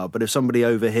nosy club, but if somebody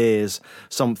overhears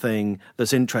something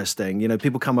that's interesting, you know,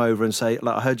 people come over and say,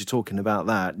 like, I heard you talking about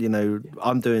that, you know,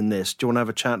 I'm doing this, do you want to have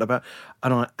a chat about,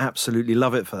 and I absolutely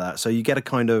love it for that. So you get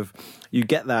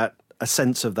a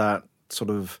sense of that sort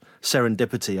of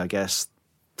serendipity, I guess,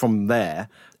 from there.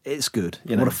 It's good.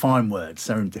 You know? What a fine word,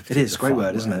 serendipity. It is a great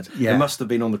word, isn't it? Yeah. It must have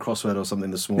been on the crossword or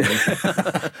something this morning.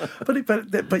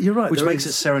 but you're right. Which makes it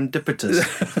serendipitous.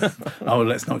 Oh,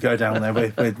 let's not go down there.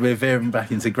 We're veering back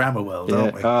into grammar world,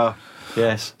 aren't we?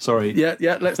 Yes, sorry.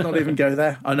 Yeah, let's not even go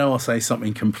there. I know I'll say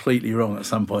something completely wrong at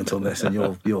some point on this and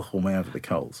you'll haul me over the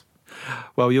coals.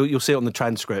 Well, you'll see it on the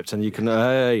transcript and you can,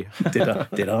 hey.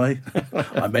 Did I?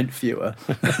 I meant fewer.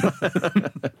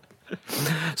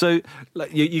 So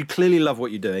you clearly love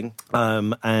what you're doing,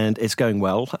 and it's going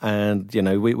well. And you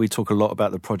know we talk a lot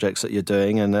about the projects that you're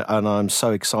doing, and I'm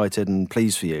so excited and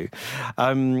pleased for you.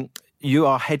 You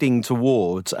are heading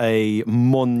towards a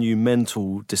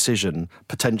monumental decision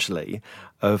potentially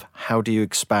of how do you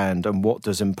expand and what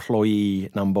does employee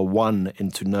number 1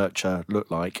 into Nurture look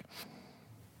like?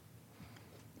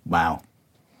 Wow.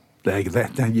 There,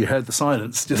 you heard the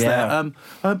silence just there.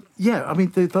 I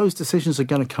mean, those decisions are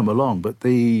going to come along, but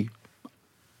the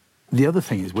other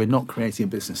thing is we're not creating a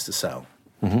business to sell.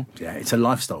 Mm-hmm. Yeah, it's a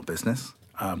lifestyle business.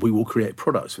 We will create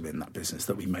products within that business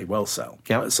that we may well sell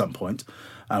at some point,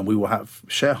 and we will have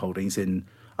shareholdings in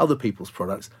other people's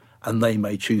products, and they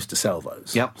may choose to sell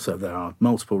those. Yep. So there are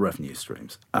multiple revenue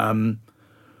streams. In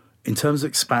terms of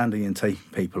expanding and taking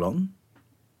people on,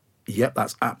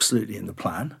 that's absolutely in the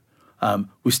plan.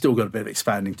 We've still got a bit of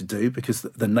expanding to do because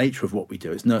the nature of what we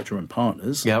do is nurture and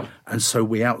partners. Yep. And so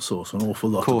we outsource an awful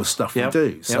lot of the stuff we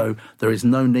do. So there is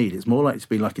no need. It's more likely to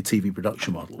be like a TV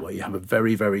production model where you have a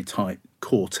very, very tight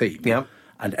core team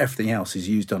and everything else is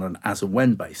used on an as and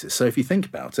when basis. So if you think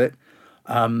about it,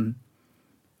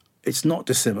 it's not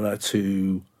dissimilar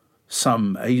to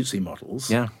some agency models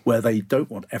where they don't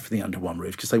want everything under one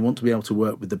roof because they want to be able to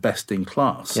work with the best in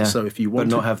class. Yeah. So if you want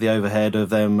but not have the overhead of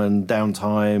them and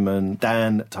downtime and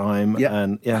Dan time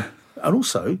and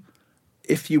also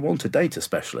if you want a data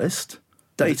specialist,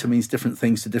 data means different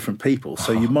things to different people.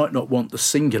 So you might not want the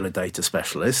singular data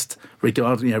specialist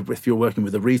regarding, you know, if you're working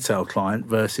with a retail client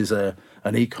versus an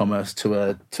e-commerce to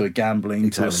a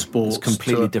gambling to a sports. It's a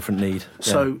completely different need.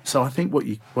 So I think what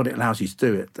it allows you to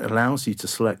do, it allows you to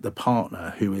select the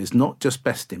partner who is not just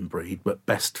best in breed, but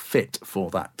best fit for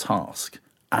that task.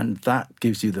 And that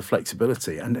gives you the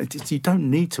flexibility. And you don't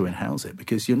need to in-house it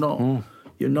because you're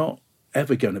not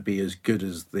ever going to be as good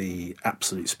as the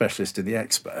absolute specialist and the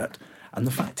expert. And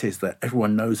the fact is that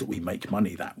everyone knows that we make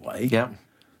money that way. Yeah.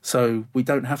 So we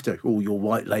don't have to, you'll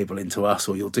white label into us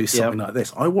or you'll do something like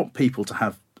this. I want people to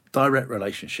have direct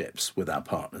relationships with our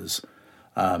partners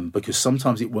because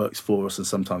sometimes it works for us and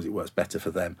sometimes it works better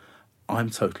for them. I'm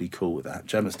totally cool with that.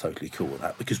 Gemma's totally cool with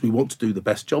that because we want to do the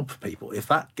best job for people. If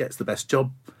that gets the best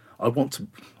job, I want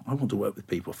to work with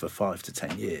people for 5 to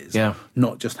 10 years,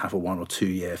 not just have a 1 or 2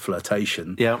 year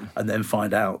flirtation and then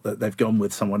find out that they've gone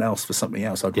with someone else for something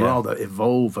else. I'd rather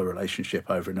evolve a relationship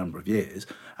over a number of years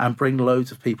and bring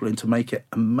loads of people in to make it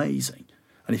amazing.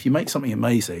 And if you make something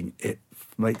amazing, it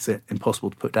makes it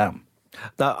impossible to put down.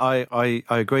 That I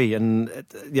agree, and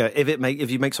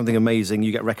if you make something amazing,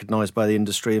 you get recognised by the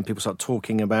industry, and people start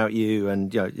talking about you,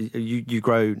 and you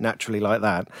grow naturally like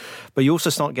that. But you also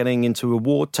start getting into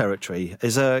award territory.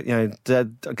 Is there's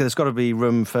got to be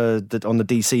room for on the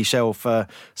DC shelf for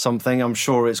something? I'm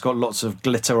sure it's got lots of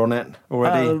glitter on it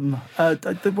already.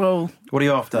 Well, what are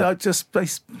you after? Just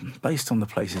based on the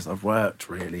places I've worked,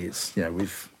 really, it's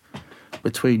we've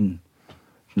between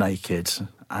Naked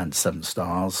and 7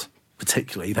 Stars.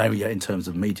 Particularly, there we go in terms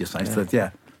of media space.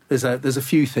 There's a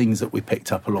few things that we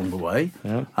picked up along the way.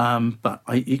 Yeah. But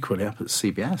equally up at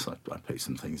CBS, I picked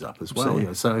some things up as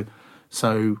well.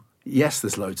 So yes,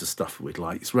 there's loads of stuff we'd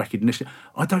like. It's recognition.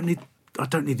 I don't need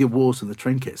the awards and the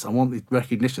trinkets. I want the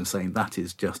recognition saying that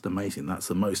is just amazing. That's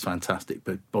the most fantastic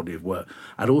body of work.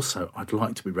 And also, I'd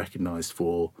like to be recognised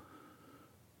for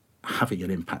having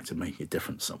an impact and making a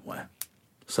difference somewhere.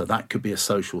 So that could be a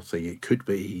social thing. It could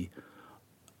be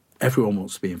everyone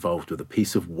wants to be involved with a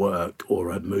piece of work or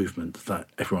a movement that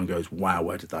everyone goes, wow,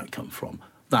 where did that come from?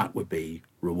 That would be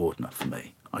reward enough for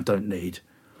me. I don't need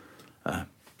a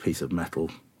piece of metal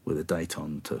with a date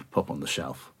on to pop on the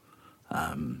shelf,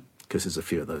 because there's a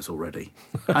few of those already.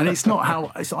 And it's not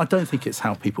I don't think it's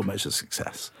how people measure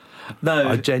success.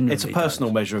 No, it's a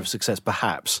personal measure of success,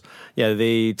 perhaps.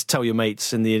 To tell your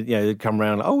mates in the come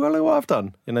round, oh, well, look what I've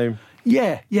done,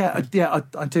 Yeah,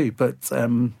 I do, but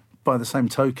by the same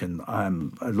token,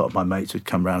 a lot of my mates would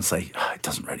come round and say, it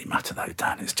doesn't really matter though,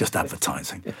 Dan, it's just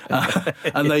advertising.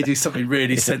 And they do something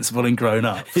really sensible and grown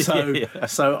up. So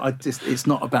it's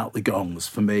not about the gongs.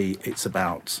 For me, it's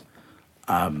about,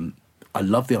 I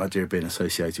love the idea of being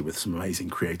associated with some amazing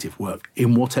creative work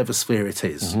in whatever sphere it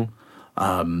is.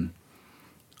 Mm-hmm.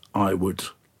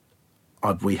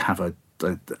 We have a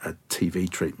TV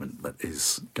treatment that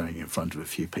is going in front of a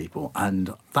few people,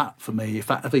 and that, for me, if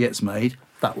that ever gets made,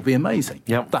 that will be amazing.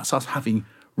 Yep. That's us having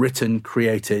written,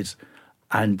 created,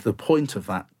 and the point of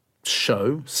that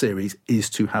series is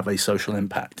to have a social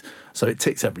impact. So it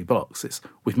ticks every box.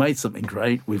 We've made something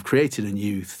great, we've created a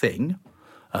new thing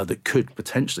that could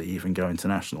potentially even go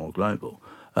international or global,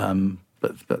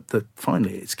 but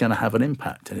finally it's going to have an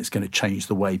impact, and it's going to change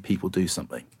the way people do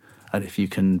something. And if you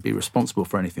can be responsible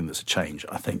for anything that's a change,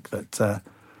 I think that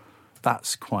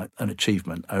that's quite an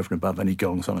achievement over and above any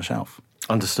gongs on a shelf.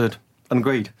 Understood.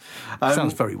 Agreed.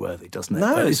 Sounds very worthy, doesn't it?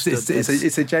 No,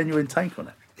 it's a genuine take on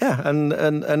it. Yeah, and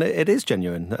it is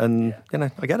genuine, and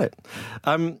I get it.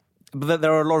 But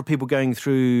there are a lot of people going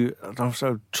through, I'll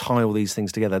sort of tie all these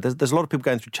things together. There's a lot of people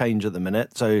going through change at the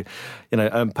minute. So,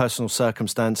 personal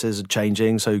circumstances are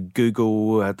changing. So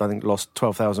Google had, I think, lost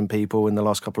 12,000 people in the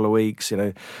last couple of weeks.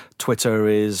 Twitter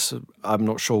I'm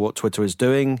not sure what Twitter is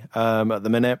doing at the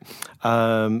minute.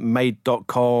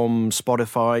 Made.com,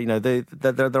 Spotify,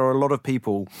 there are a lot of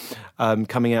people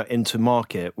coming out into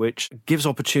market, which gives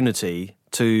opportunity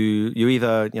to you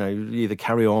either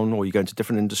carry on, or you go into a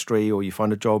different industry, or you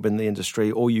find a job in the industry,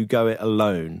 or you go it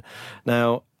alone.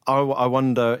 Now, I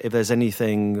wonder if there's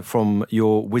anything from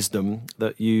your wisdom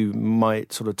that you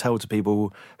might sort of tell to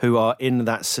people who are in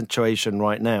that situation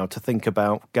right now to think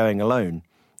about going alone.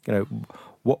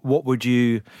 What could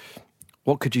you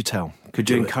tell? Could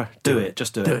you encourage? Do it.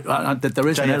 Just do it. There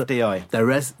is JFDI.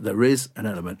 There is an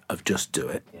element of just do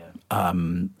it. Yeah.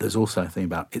 There's also a thing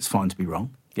about it's fine to be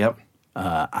wrong. Yep.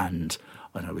 And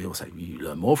I know we all say you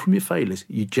learn more from your failures.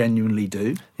 You genuinely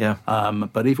do. Yeah.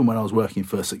 But even when I was working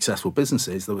for successful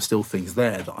businesses, there were still things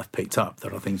there that I've picked up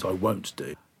that are things I won't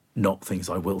do, not things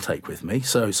I will take with me.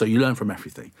 So you learn from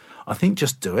everything. I think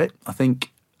just do it. I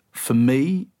think for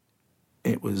me,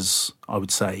 it was, I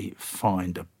would say,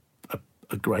 find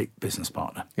a great business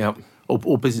partner. Yep.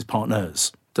 Or business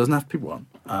partners. Doesn't have to be one.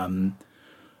 And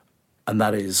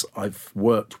that is, I've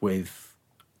worked with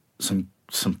some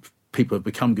people have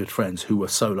become good friends who were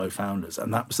solo founders,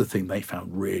 and that was the thing they found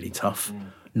really tough,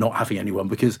 not having anyone,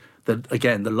 because the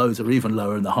lows are even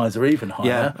lower and the highs are even higher.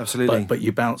 Yeah, absolutely. But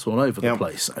you bounce all over the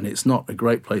place, and it's not a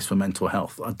great place for mental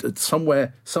health.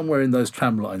 Somewhere in those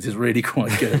tram lines is really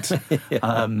quite good.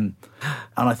 And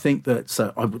I think that,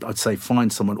 so I'd say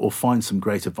find someone, or find some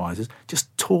great advisors.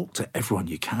 Just talk to everyone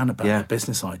you can about the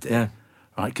business idea,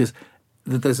 right? Because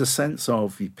there's a sense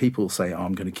of people say,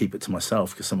 I'm going to keep it to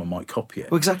myself because someone might copy it.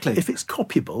 Well, exactly. If it's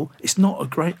copyable, it's not a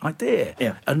great idea.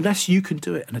 Yeah. Unless you can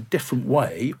do it in a different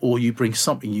way, or you bring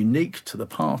something unique to the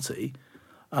party,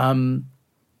 then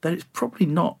it's probably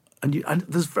not. And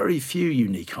there's very few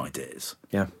unique ideas.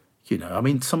 Yeah.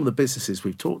 Some of the businesses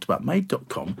we've talked about,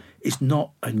 Made.com is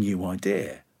not a new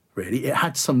idea, really. It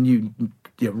had some new,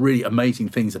 really amazing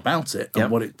things about it,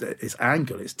 and what its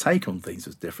angle, its take on things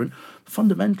was different.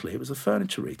 Fundamentally, it was a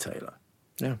furniture retailer.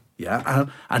 Yeah,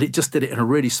 and it just did it in a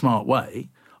really smart way.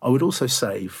 I would also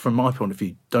say, from my point of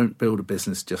view, don't build a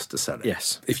business just to sell it.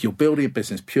 Yes. If you're building a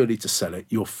business purely to sell it,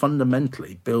 you're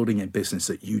fundamentally building a business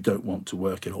that you don't want to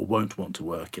work in or won't want to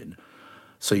work in.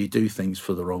 So you do things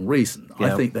for the wrong reason.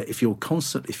 Yeah. I think that if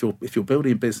you're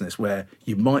building a business where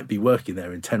you might be working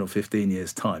there in 10 or 15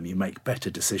 years' time, you make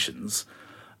better decisions.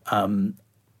 And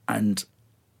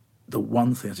the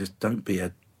one thing is just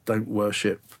don't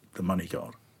worship the money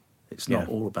god. It's not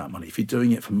all about money. If you're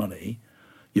doing it for money,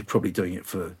 you're probably doing it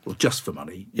just for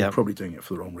money. You're probably doing it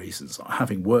for the wrong reasons.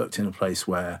 Having worked in a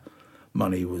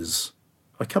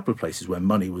couple of places where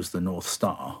money was the North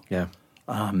Star,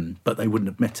 but they wouldn't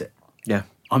admit it. Yeah.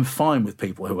 I'm fine with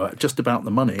people who are just about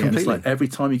the money. Completely. And it's like every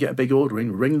time you get a big order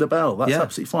in, ring the bell. That's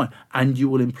absolutely fine. And you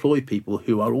will employ people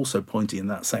who are also pointing in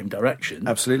that same direction.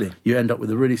 Absolutely. You end up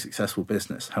with a really successful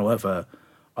business. However,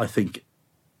 I think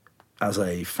as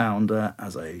a founder,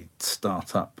 as a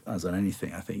startup, as an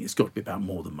anything, I think it's got to be about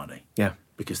more than money. Yeah.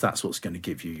 Because that's what's going to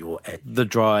give you your edge. The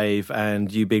drive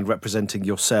and you being representing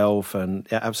yourself and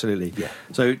absolutely. Yeah.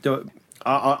 So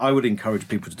I would encourage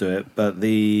people to do it, but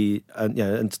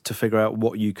and to figure out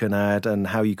what you can add and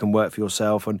how you can work for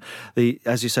yourself. And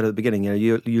as you said at the beginning,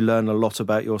 you learn a lot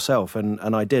about yourself, and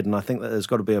I did, and I think that there's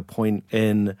got to be a point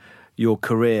in your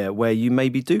career where you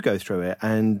maybe do go through it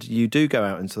and you do go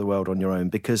out into the world on your own,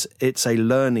 because it's a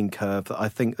learning curve that I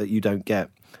think that you don't get.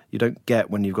 You don't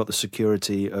get when you've got the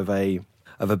security of a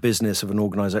business, of an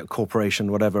organisation,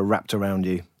 corporation, whatever, wrapped around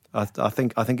you. I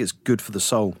think it's good for the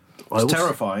soul. It's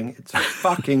terrifying. It's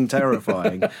fucking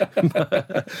terrifying.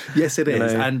 Yes, it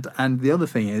is. And the other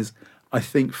thing is, I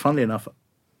think, funnily enough,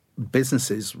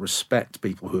 businesses respect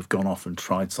people who have gone off and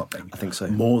tried something. I think so.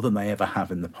 More than they ever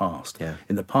have in the past. Yeah.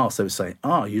 In the past, they would say,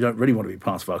 you don't really want to be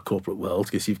part of our corporate world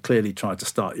because you've clearly tried to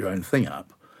start your own thing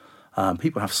up.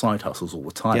 People have side hustles all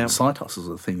the time. Yeah. Side hustles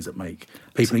are the things that make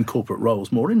people in corporate roles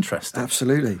more interesting.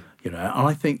 Absolutely. And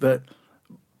I think that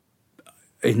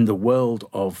in the world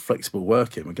of flexible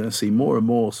working, we're going to see more and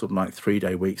more sort of like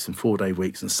 3-day weeks and 4-day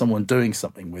weeks, and someone doing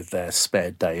something with their spare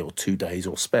day or 2 days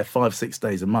or spare 5-6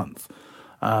 days a month.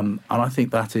 And I think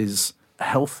that is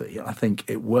healthy. I think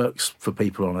it works for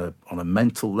people on a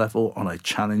mental level, on a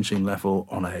challenging level,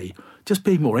 on a just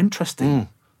being more interesting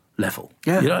level.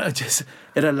 Yeah.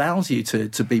 It allows you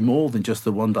to be more than just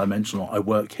the one-dimensional, I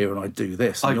work here and I do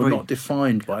this. And you're not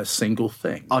defined by a single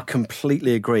thing. I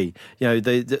completely agree.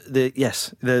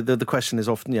 The question is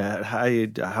often, hi,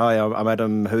 I'm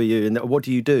Adam, who are you? And what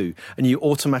do you do? And you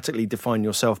automatically define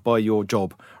yourself by your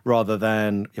job rather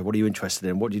than, what are you interested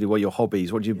in? What do you do? What are your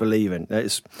hobbies? What do you believe in?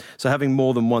 So having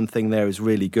more than one thing there is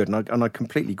really good. And I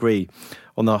completely agree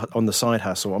on the side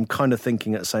hustle. I'm kind of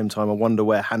thinking at the same time, I wonder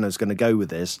where Hannah's going to go with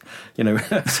this.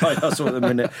 Side hustle at the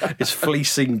minute is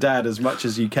fleecing dad as much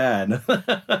as you can.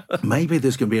 Maybe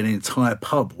there's going to be an entire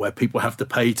pub where people have to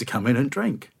pay to come in and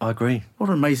drink. I agree. What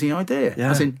an amazing idea.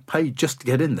 Yeah. As in, pay just to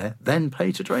get in there, then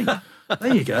pay to drink.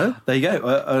 There you go. There you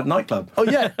go. A nightclub. Oh,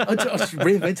 yeah. I just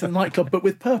reinvented the nightclub, but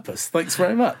with purpose. Thanks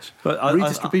very much. But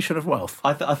redistribution of wealth.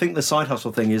 I think the side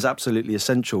hustle thing is absolutely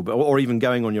essential, or even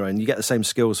going on your own. You get the same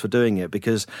skills for doing it,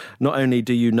 because not only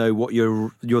do you know what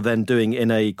you're then doing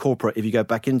in a corporate, if you go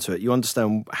back into it, you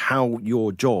understand how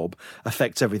your job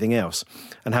affects everything else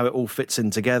and how it all fits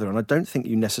in together. And I don't think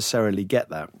you necessarily get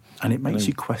that. And it makes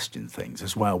you question things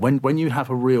as well. When you have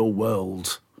a real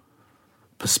world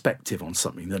perspective on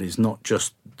something that is not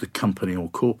just the company or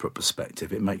corporate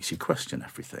perspective, it makes you question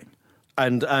everything.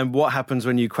 And what happens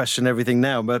when you question everything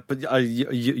now? But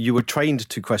you were trained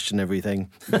to question everything.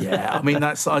 Yeah, I mean,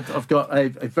 I've got a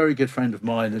very good friend of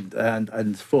mine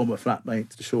and former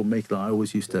flatmate Sean Meikle. I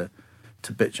always used to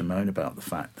bitch and moan about the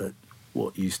fact that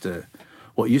what used to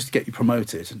get you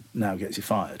promoted now gets you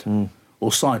fired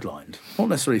or sidelined. Not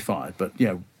necessarily fired, but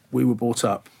we were brought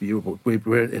up, we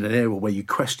were in an era where you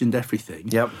questioned everything.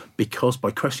 Yep. Because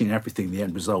by questioning everything, the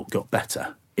end result got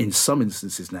better. In some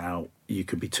instances now, you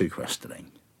can be too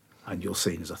questioning and you're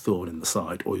seen as a thorn in the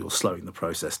side, or you're slowing the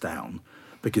process down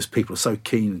because people are so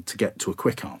keen to get to a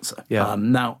quick answer. Yeah.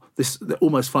 Now, this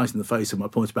almost flies in the face of my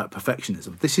point about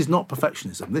perfectionism. This is not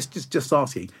perfectionism. This is just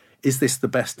asking, is this the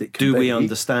best it can be? Do we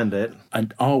understand it?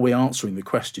 And are we answering the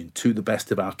question to the best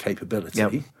of our capability?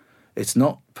 Yep. It's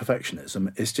not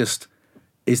perfectionism. It's just,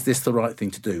 is this the right thing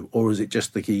to do? Or is it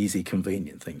just the easy,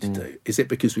 convenient thing to do? Is it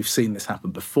because we've seen this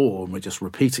happen before and we're just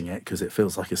repeating it because it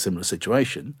feels like a similar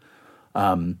situation?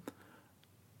 And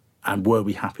were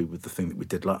we happy with the thing that we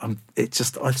did? I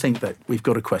think that we've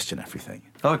got to question everything.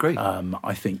 I agree.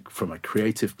 I think from a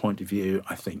creative point of view,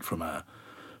 I think from a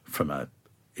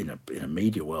in a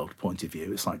media world point of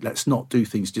view, it's like, let's not do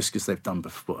things just because they've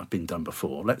been done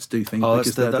before. Let's do things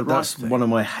because they're the right that's thing. One of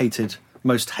my hatedest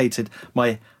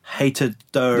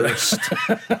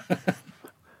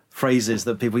phrases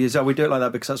that people use. Oh, we do it like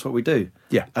that because that's what we do.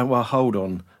 Yeah. And well, hold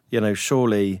on.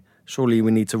 Surely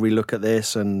we need to relook at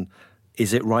this. And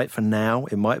is it right for now?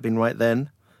 It might have been right then.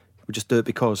 We just do it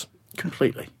because.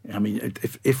 Completely. I mean,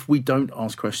 if we don't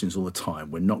ask questions all the time,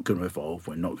 we're not going to evolve,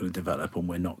 we're not going to develop, and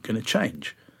we're not going to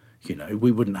change. We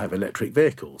wouldn't have electric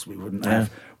vehicles. We wouldn't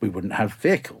have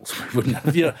vehicles. We wouldn't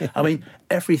have, I mean,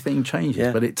 everything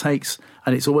changes, but it takes,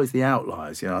 and it's always the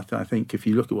outliers. I think if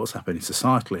you look at what's happening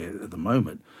societally at the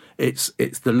moment, it's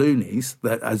the loonies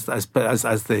that, as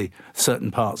the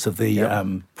certain parts of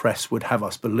the press would have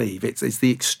us believe, it's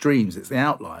the extremes, it's the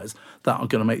outliers that are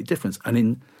going to make the difference. And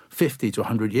in 50 to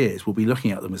 100 years, we'll be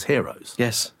looking at them as heroes.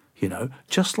 Yes.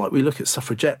 Just like we look at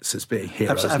suffragettes as being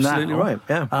heroes. Absolutely now. Right,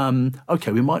 yeah.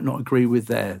 Okay, we might not agree with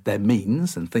their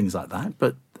means and things like that,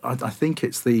 but I think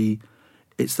it's the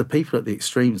people at the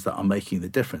extremes that are making the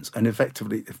difference. And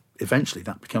eventually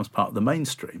that becomes part of the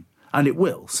mainstream. And it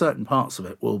will. Certain parts of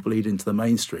it will bleed into the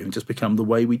mainstream and just become the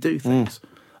way we do things.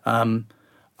 And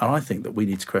I think that we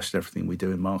need to question everything we do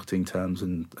in marketing terms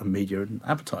and media and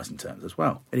advertising terms as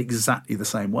well, in exactly the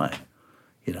same way.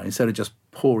 Instead of just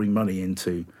pouring money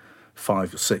into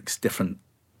 5 or 6 different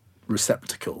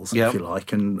receptacles, if you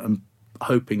like, and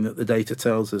hoping that the data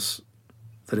tells us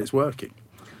that it's working.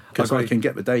 Because I can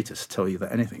get the data to tell you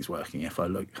that anything's working if I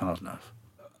look hard enough.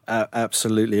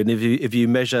 Absolutely. And if you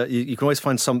measure, you can always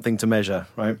find something to measure,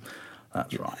 right?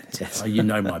 That's right. Yes.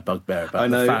 My bugbear about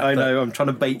the fact I know. I'm trying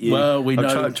to bait you. Well, we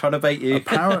know. I'm trying to bait you.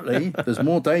 Apparently, there's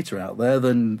more data out there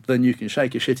than you can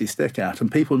shake a shitty stick at,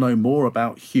 and people know more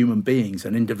about human beings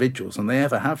and individuals than they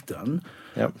ever have done.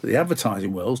 Yep. The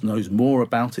advertising world knows more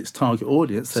about its target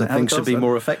audience than things should be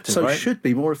more effective, So right? it should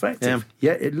be more effective.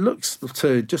 Yeah. Yet it looks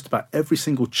to just about every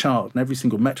single chart and every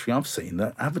single metric I've seen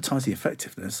that advertising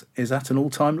effectiveness is at an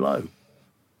all-time low.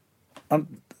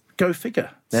 Go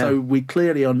figure. Yeah. So we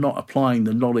clearly are not applying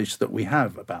the knowledge that we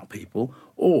have about people,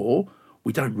 or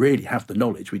we don't really have the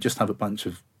knowledge. We just have a bunch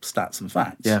of stats and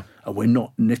facts. Yeah. And we're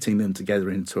not knitting them together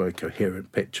into a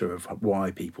coherent picture of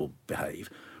why people behave.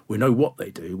 We know what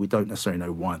they do. We don't necessarily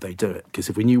know why they do it. Because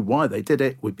if we knew why they did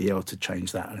it, we'd be able to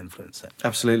change that and influence it.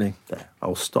 Absolutely. There.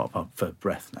 I'll stop up for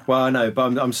breath now. Well, I know,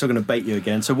 but I'm still going to bait you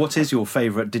again. So what is your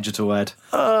favourite digital ad?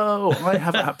 Oh, I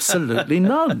have absolutely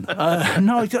none.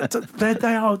 No,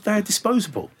 they're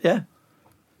disposable. Yeah.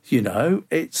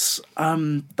 It's,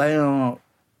 they are,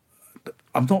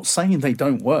 I'm not saying they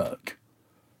don't work.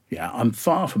 Yeah, I'm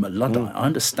far from a Luddite. I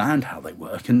understand how they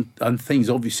work, and things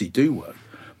obviously do work.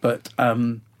 But,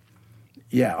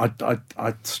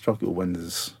 I struggle when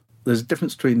there's a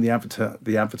difference between the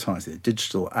advertising, the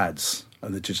digital ads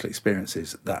and the digital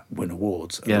experiences that win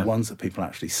awards and the ones that people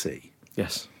actually see.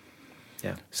 Yes.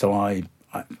 Yeah. So I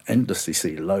endlessly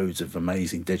see loads of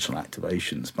amazing digital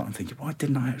activations, but I'm thinking, why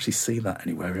didn't I actually see that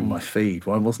anywhere in my feed?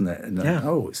 Why wasn't it? And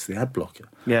oh, it's the ad blocker.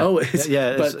 Yeah. Oh,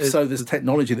 so there's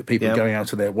technology that people are going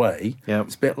out of their way. Yeah.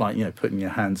 It's a bit like putting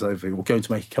your hands over, or going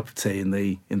to make a cup of tea in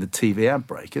the TV ad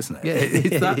break, isn't it?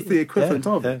 Yeah. That's the equivalent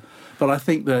of it. But I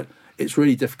think that it's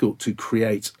really difficult to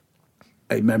create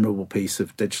a memorable piece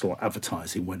of digital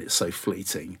advertising when it's so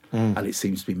fleeting and it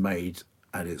seems to be made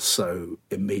and it's so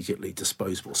immediately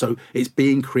disposable. So it's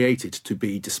being created to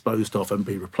be disposed of and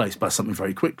be replaced by something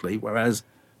very quickly, whereas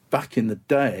back in the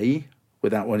day,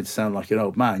 without wanting to sound like an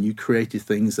old man, you created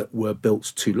things that were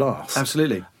built to last.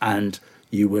 Absolutely. And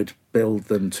you would build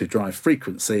them to drive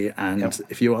frequency, and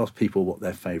if you ask people what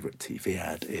their favourite TV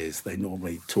ad is, they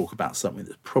normally talk about something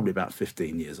that's probably about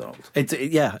 15 years old. They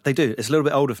do. It's a little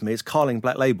bit older for me. It's Carling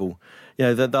Black Label.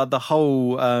 The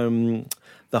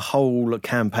whole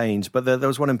campaigns, but there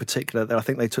was one in particular that I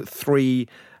think they took 3.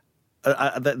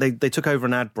 They took over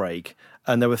an ad break,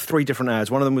 and there were 3 different ads.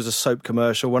 One of them was a soap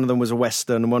commercial, one of them was a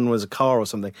Western, and one was a car or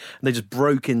something. And they just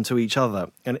broke into each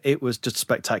other, and it was just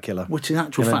spectacular. Which, in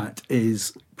actual fact,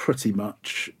 is pretty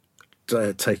much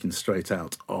taken straight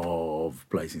out of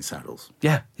Blazing Saddles.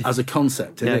 Yeah. As a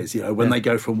concept, it is. When they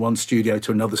go from one studio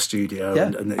to another studio,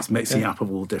 and it's mixing up of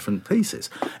all different pieces.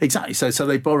 Exactly. So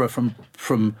they borrow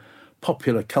from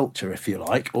popular culture, if you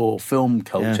like, or film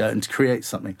culture, and to create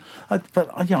something. I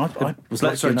was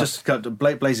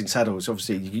Blazing Saddles.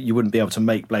 Obviously, you wouldn't be able to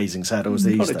make Blazing Saddles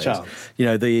these days. Chance.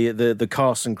 The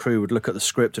cast and crew would look at the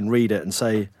script and read it and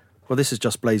say, "Well, this is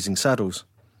just Blazing Saddles."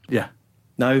 Yeah.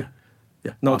 No.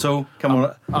 Yeah. Not at all. Come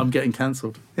on. I'm getting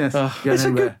cancelled. Yes. It's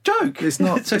a good joke. It's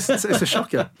not. It's a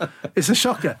shocker. It's a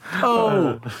shocker.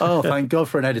 Oh, thank God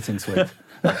for an editing suite.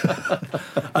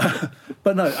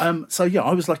 But no, so yeah,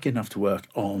 I was lucky enough to work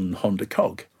on Honda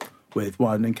Cog with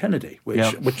Wyden and Kennedy,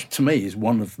 which to me is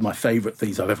one of my favourite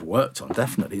things I've ever worked on,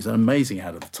 definitely. It's an amazing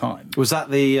ad at the time. Was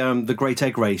that the Great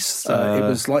Egg Race? It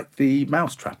was like the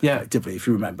Mousetrap, effectively, if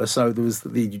you remember. So there was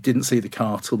you didn't see the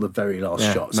car till the very last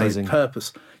shot. Amazing. So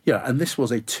purpose, and this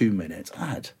was a 2-minute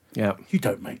ad. Yeah. You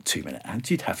don't make 2-minute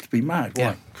ads. You'd have to be mad.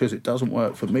 Why? Because it doesn't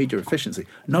work for media efficiency.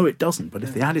 No, it doesn't. But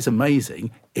if the ad is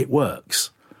amazing, it works.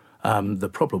 The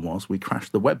problem was we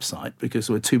crashed the website because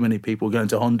there were too many people going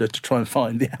to Honda to try and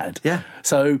find the ad. Yeah.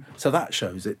 So that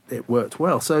shows it worked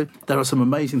well. So there are some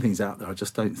amazing things out there. I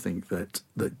just don't think that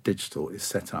digital is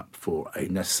set up for a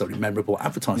necessarily memorable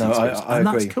advertising experience. I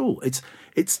agree. That's cool. It's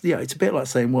a bit like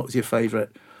saying, what was your favourite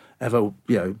ever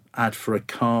ad for a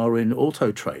car in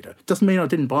Auto Trader? Doesn't mean I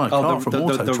didn't buy a car from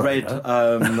Auto Trader.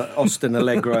 The red Austin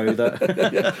Allegro that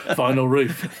vinyl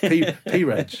roof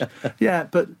P-Reg. Yeah,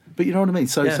 but you know what I mean.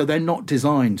 So they're not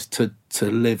designed to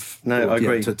live. No, I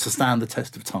agree. To stand the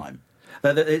test of time.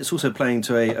 It's also playing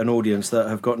to an audience that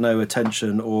have got no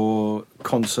attention or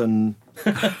constant.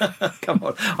 Come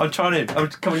on, I'm trying to.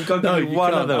 Come on, go give me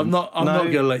one of them. I'm not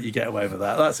going to let you get away with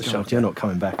that. That's a shock. You're not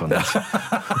coming back on this.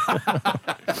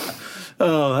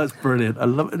 Oh, that's brilliant. I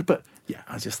love it. But yeah,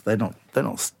 they're not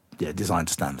designed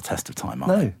to stand the test of time,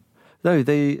 are they? No,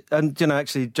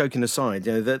 actually, joking aside,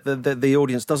 the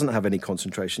audience doesn't have any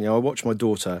concentration. I watch my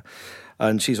daughter,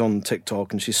 and she's on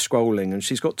TikTok and she's scrolling, and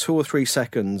she's got 2 or 3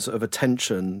 seconds of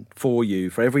attention for you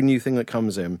for every new thing that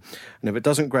comes in, and if it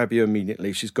doesn't grab you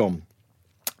immediately, she's gone.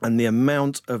 And the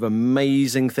amount of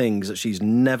amazing things that she's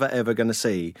never, ever going to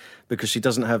see because she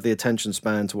doesn't have the attention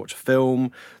span to watch a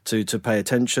film, to pay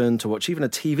attention, to watch even a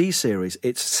TV series.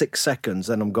 It's 6 seconds,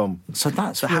 then I'm gone. So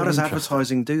how does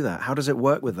advertising do that? How does it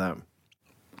work with that?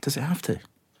 Does it have to?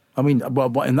 I mean,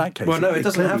 well, in that case... Well, no, it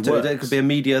doesn't have to. Works. It could be a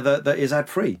media that is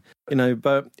ad-free,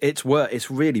 but it's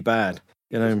really bad.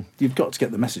 You've got to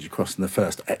get the message across in the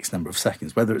first X number of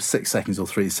seconds, whether it's 6 seconds or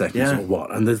 3 seconds or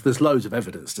what. And there's loads of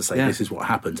evidence to say this is what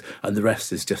happened, and the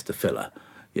rest is just a filler.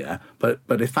 Yeah, but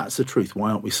if that's the truth,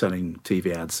 why aren't we selling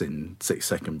TV ads in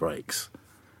 6-second breaks?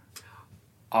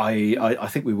 I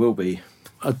think we will be.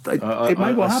 It may well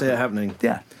happen. I see it happening.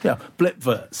 Yeah.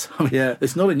 Blipverts.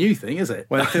 It's not a new thing, is it?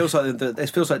 Well, it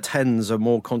feels like tens are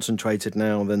more concentrated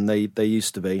now than they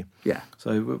used to be. Yeah.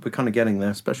 So we're kind of getting there,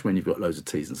 especially when you've got loads of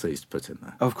T's and C's to put in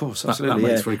there. Of course, absolutely. That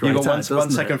makes for a great you've got ad, 1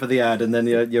 second for the ad, and then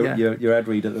your ad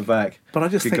read at the back. But I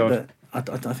just think that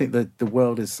I think that the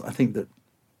world is. I think that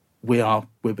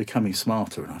we're becoming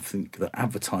smarter, and I think that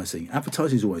advertising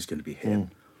is always going to be here.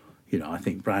 I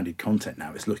think branded content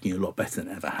now is looking a lot better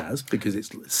than it ever has because it's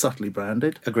subtly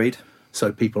branded. Agreed.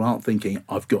 So people aren't thinking,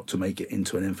 I've got to make it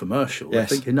into an infomercial. Yes.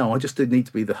 They're thinking, no, I just need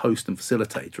to be the host and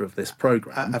facilitator of this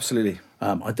programme. Absolutely.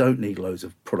 I don't need loads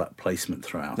of product placement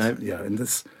throughout. No. And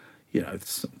this,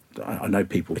 I know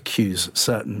people accuse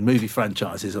certain movie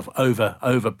franchises of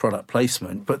over product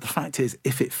placement, but the fact is,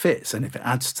 if it fits and if it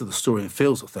adds to the story and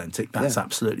feels authentic, that's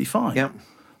absolutely fine. Yeah.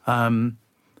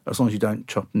 As long as you don't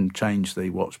chop and change the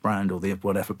watch brand or the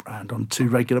whatever brand on too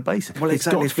regular basis. Well,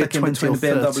 exactly. It's flicking between a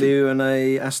BMW and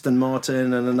a Aston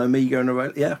Martin and an Amiga and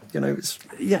a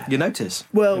you notice.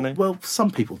 Well, some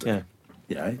people do.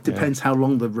 Yeah. It depends how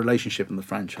long the relationship and the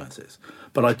franchise is.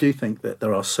 But I do think that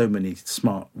there are so many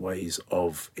smart ways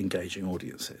of engaging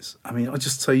audiences. I mean,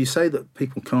 so you say that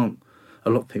a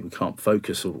lot of people can't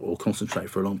focus or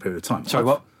concentrate for a long period of time. Sorry,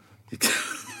 what?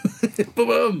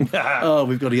 Boom! Oh,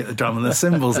 we've got to get the drum and the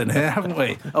cymbals in here, haven't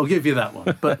we? I'll give you that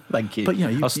one. But thank you. But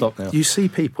I'll stop now. You see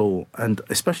people, and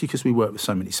especially because we work with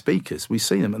so many speakers, we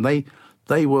see them, and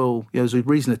they will. There's a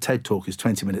reason a TED talk is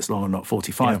 20 minutes long and not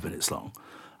 45 minutes long.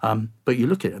 But you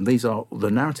look at it, and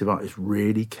the narrative art is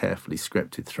really carefully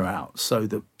scripted throughout, so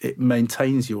that it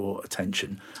maintains your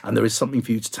attention, and there is something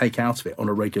for you to take out of it on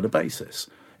a regular basis.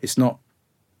 It's not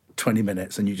 20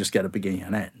 minutes and you just get a beginning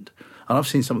and end. And I've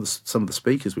seen some of the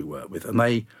speakers we work with, and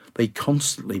they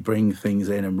constantly bring things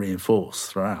in and reinforce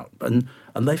throughout. And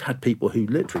they've had people who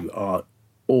literally are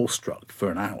awestruck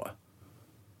for an hour.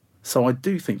 So I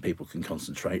do think people can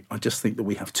concentrate. I just think that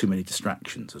we have too many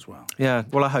distractions as well. Yeah,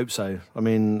 well, I hope so. I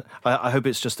mean, I hope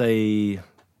it's just a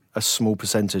small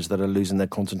percentage that are losing their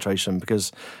concentration,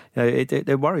 because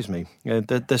it worries me.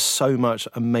 There's so much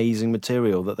amazing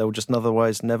material that they'll just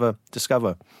otherwise never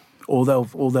discover. Or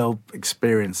they'll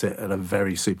experience it at a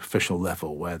very superficial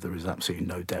level where there is absolutely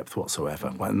no depth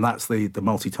whatsoever. And that's the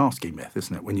multitasking myth,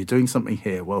 isn't it? When you're doing something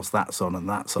here whilst that's on and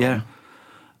that's on. Yeah.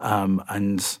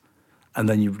 And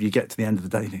then you get to the end of the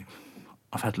day and you think,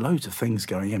 I've had loads of things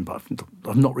going in, but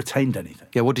I've not retained anything.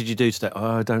 Yeah, what did you do today?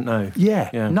 Oh, I don't know.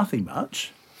 Yeah, nothing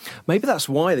much. Maybe that's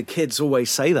why the kids always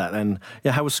say that then.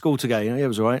 Yeah, how was school today? Yeah, it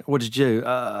was all right. What did you do?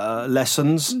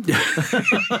 Lessons?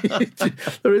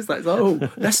 There is that. Oh,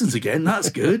 lessons again, that's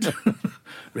good.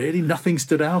 Really, nothing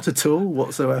stood out at all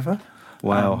whatsoever.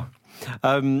 Wow.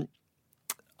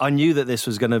 I knew that this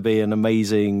was going to be an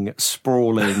amazing,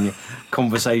 sprawling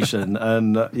conversation.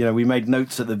 And, we made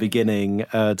notes at the beginning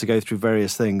to go through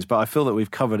various things. But I feel that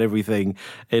we've covered everything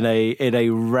in a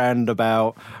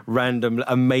random,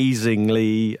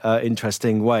 amazingly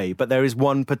interesting way. But there is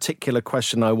one particular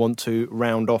question I want to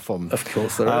round off on. Of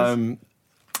course there is.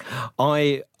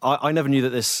 I never knew that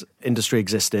this industry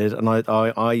existed, and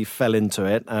I fell into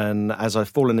it, and as I've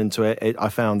fallen into it, I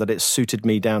found that it suited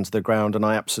me down to the ground, and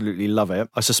I absolutely love it.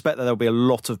 I suspect that there'll be a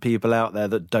lot of people out there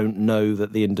that don't know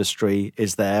that the industry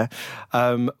is there.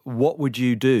 What would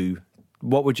you do?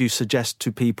 What would you suggest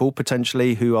to people,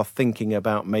 potentially, who are thinking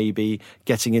about maybe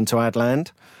getting into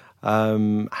Adland?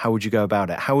 How would you go about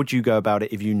it? How would you go about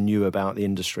it if you knew about the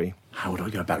industry? How would I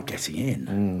go about getting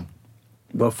in?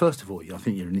 Well, first of all, I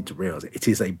think you need to realise it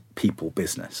is a people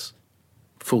business.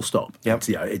 Full stop. Yep.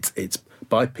 It's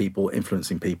by people,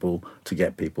 influencing people to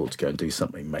get people to go and do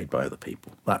something made by other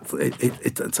people. That's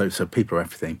it. So people are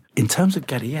everything. In terms of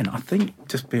getting in, I think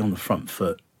just be on the front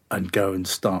foot and go and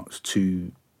start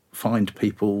to find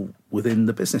people within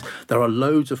the business. There are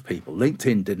loads of people.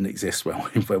 LinkedIn didn't exist where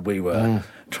we were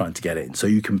trying to get in. So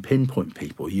you can pinpoint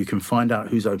people. You can find out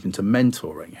who's open to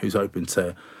mentoring, who's open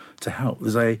to help.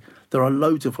 There are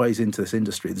loads of ways into this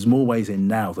industry. There's more ways in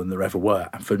now than there ever were,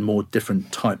 and for more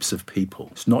different types of people.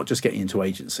 It's not just getting into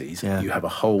agencies. Yeah. You have a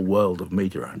whole world of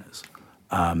media owners.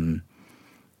 And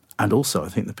also, I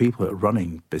think the people that are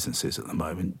running businesses at the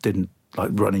moment didn't, like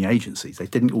running agencies, they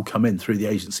didn't all come in through the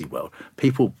agency world.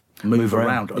 People move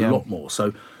around a lot more.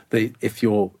 So if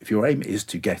your aim is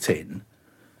to get in,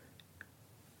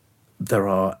 there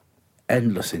are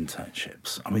endless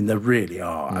internships. I mean, there really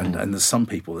are. And there's some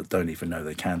people that don't even know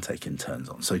they can take interns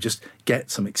on. So just get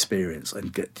some experience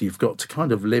and you've got to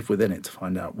kind of live within it to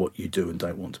find out what you do and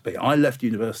don't want to be. I left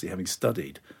university having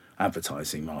studied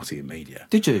advertising, marketing and media.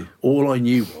 Did you? All I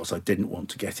knew was I didn't want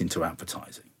to get into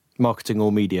advertising. Marketing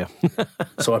or media.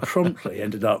 So I promptly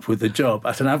ended up with a job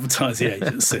at an advertising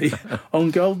agency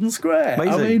on Golden Square.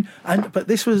 Amazing. But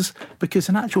this was because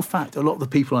in actual fact, a lot of the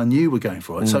people I knew were going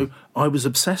for it. So I was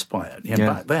obsessed by it.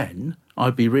 Back then,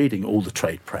 I'd be reading all the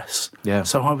trade press. Yeah.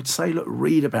 So I would say, look,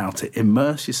 read about it,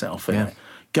 immerse yourself in it,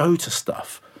 go to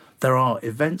stuff. There are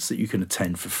events that you can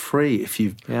attend for free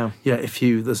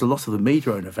there's a lot of the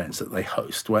media own events that they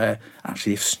host where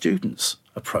actually if students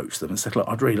approach them and said, look,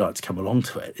 I'd really like to come along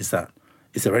to it, is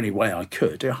there any way I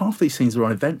could? Half these things are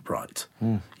on Eventbrite.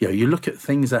 You look at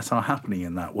things that are happening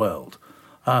in that world.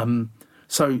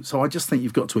 So I just think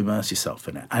you've got to immerse yourself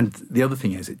in it. And the other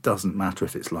thing is, it doesn't matter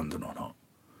if it's London or not.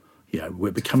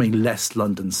 We're becoming less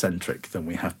London-centric than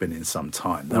we have been in some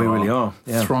time. We really are.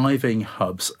 Yeah. Thriving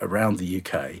hubs around the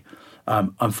UK.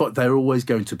 They're always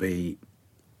going to be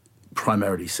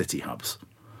primarily city hubs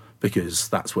because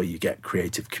that's where you get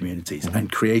creative communities.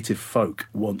 And creative folk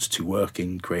want to work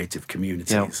in creative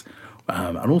communities.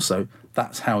 And also,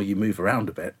 that's how you move around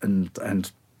a bit and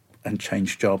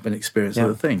change job and experience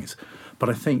other things. But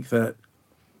I think that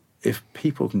if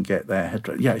people can get their head...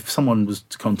 if someone was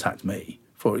to contact me,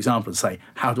 for example, and say,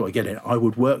 how do I get in? I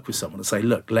would work with someone and say,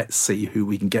 look, let's see who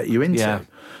we can get you into. Yeah.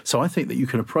 So I think that you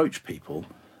can approach people.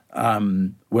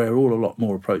 We're all a lot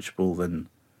more approachable than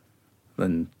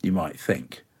you might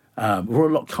think. We're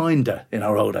a lot kinder in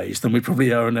our old age than we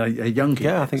probably are in a younger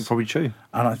years. I think probably true.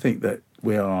 And I think that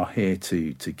we are here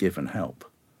to give and help.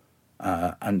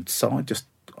 And so I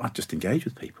just engage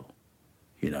with people,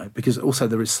 because also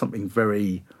there is something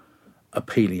very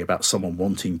appealing about someone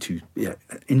wanting to,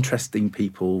 interesting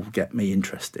people get me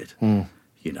interested, and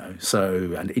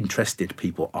interested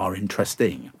people are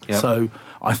interesting. Yep. So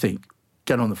I think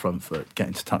get on the front foot, get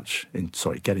in touch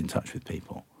with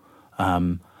people,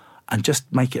 and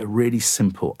just make it a really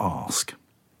simple ask.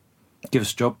 Give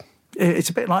us a job. It's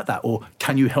a bit like that. Or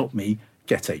can you help me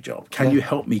get a job? Can you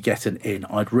help me get an in?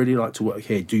 I'd really like to work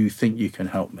here. Do you think you can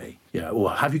help me?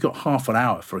 Or have you got half an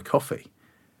hour for a coffee?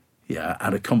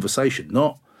 And a conversation,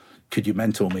 not could you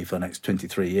mentor me for the next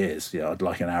 23 years? I'd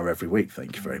like an hour every week,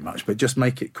 thank you very much. But just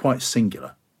make it quite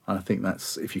singular. And I think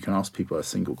that's, if you can ask people a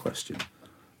single question,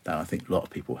 then I think a lot of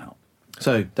people help.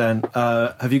 So, Dan,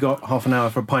 have you got half an hour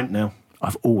for a pint now?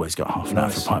 I've always got half an hour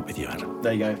for a pint with you, Adam.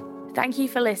 There you go. Thank you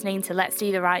for listening to Let's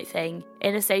Do the Right Thing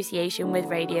in association with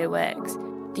Radio Works,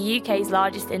 the UK's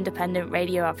largest independent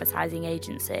radio advertising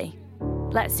agency.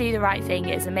 Let's Do the Right Thing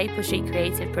is a Maple Street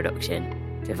creative production,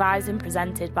 devised and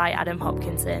presented by Adam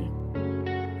Hopkinson.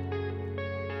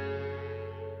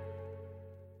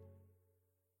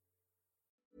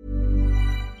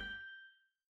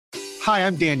 Hi,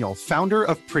 I'm Daniel, founder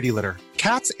of Pretty Litter.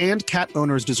 Cats and cat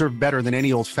owners deserve better than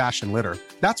any old-fashioned litter.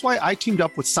 That's why I teamed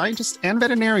up with scientists and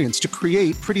veterinarians to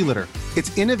create Pretty Litter.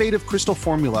 Its innovative crystal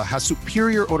formula has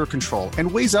superior odor control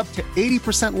and weighs up to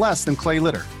 80% less than clay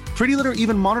litter. Pretty Litter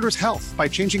even monitors health by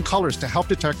changing colors to help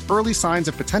detect early signs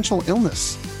of potential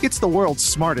illness. It's the world's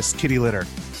smartest kitty litter.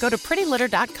 Go to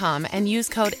prettylitter.com and use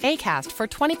code ACAST for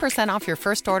 20% off your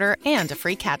first order and a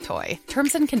free cat toy.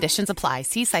 Terms and conditions apply.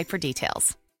 See site for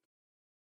details.